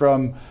hold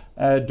from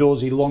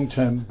Dorsey,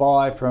 long-term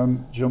buy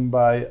from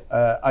Junbei.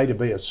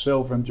 A2B, a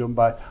sell from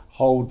Junbei,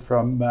 hold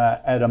from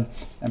Adam,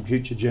 and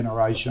Future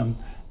Generation,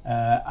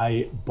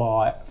 a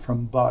buy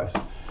from both.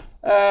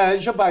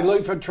 Junbei,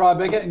 Luke from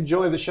Tribeca,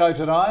 enjoy the show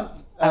tonight.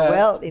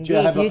 Well,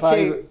 indeed, you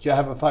too. Do you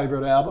have a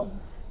favourite album?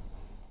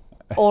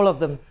 All of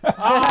them.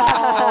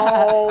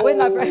 Well,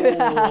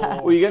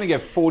 you're going to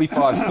get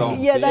 45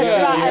 songs. Yeah,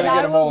 that's right. And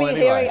I will be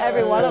hearing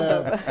every one of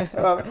them.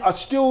 I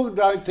still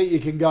don't think you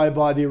can go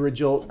by the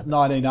original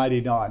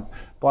 1989.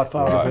 By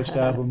far the best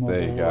album.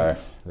 There you go.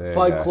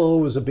 Folklore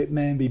was a bit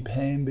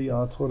mamby-pamby.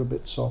 I thought a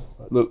bit soft.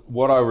 But. Look,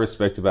 what I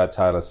respect about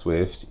Taylor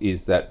Swift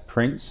is that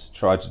Prince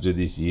tried to do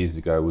this years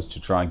ago, was to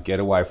try and get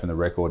away from the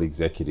record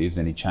executives,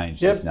 and he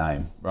changed his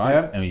name, right?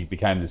 Yep. And he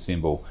became the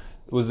symbol.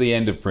 It was the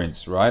end of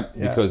Prince, right?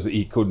 Yeah. Because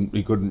he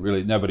couldn't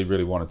really, nobody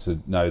really wanted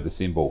to know the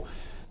symbol.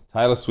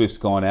 Taylor Swift's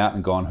gone out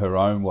and gone her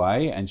own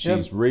way, and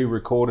she's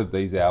re-recorded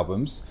these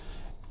albums,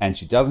 and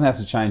she doesn't have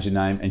to change her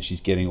name, and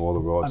she's getting all the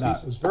royalties. I know,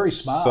 it was very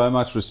smart. So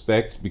much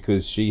respect,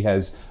 because she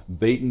has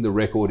beaten the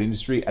record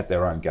industry at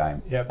their own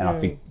game. Yep. And I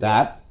think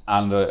that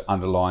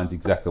underlines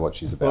exactly what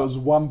she's about. There was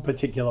one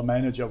particular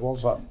manager,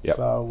 wasn't it? Yep.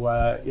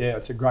 So,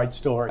 it's a great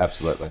story.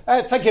 Absolutely.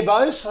 Thank you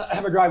both.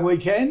 Have a great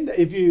weekend.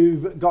 If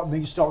you've got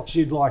any stocks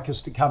you'd like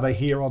us to cover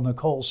here on the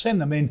call, send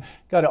them in.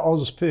 Go to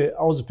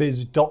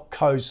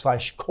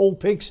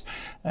ausbiz.co/callpicks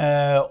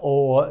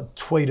or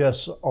tweet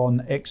us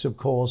on X, of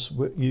course,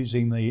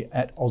 using the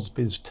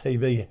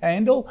 @AusbizTV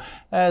handle.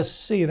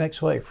 See you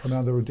next week for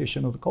another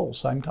edition of the call,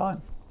 same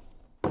time.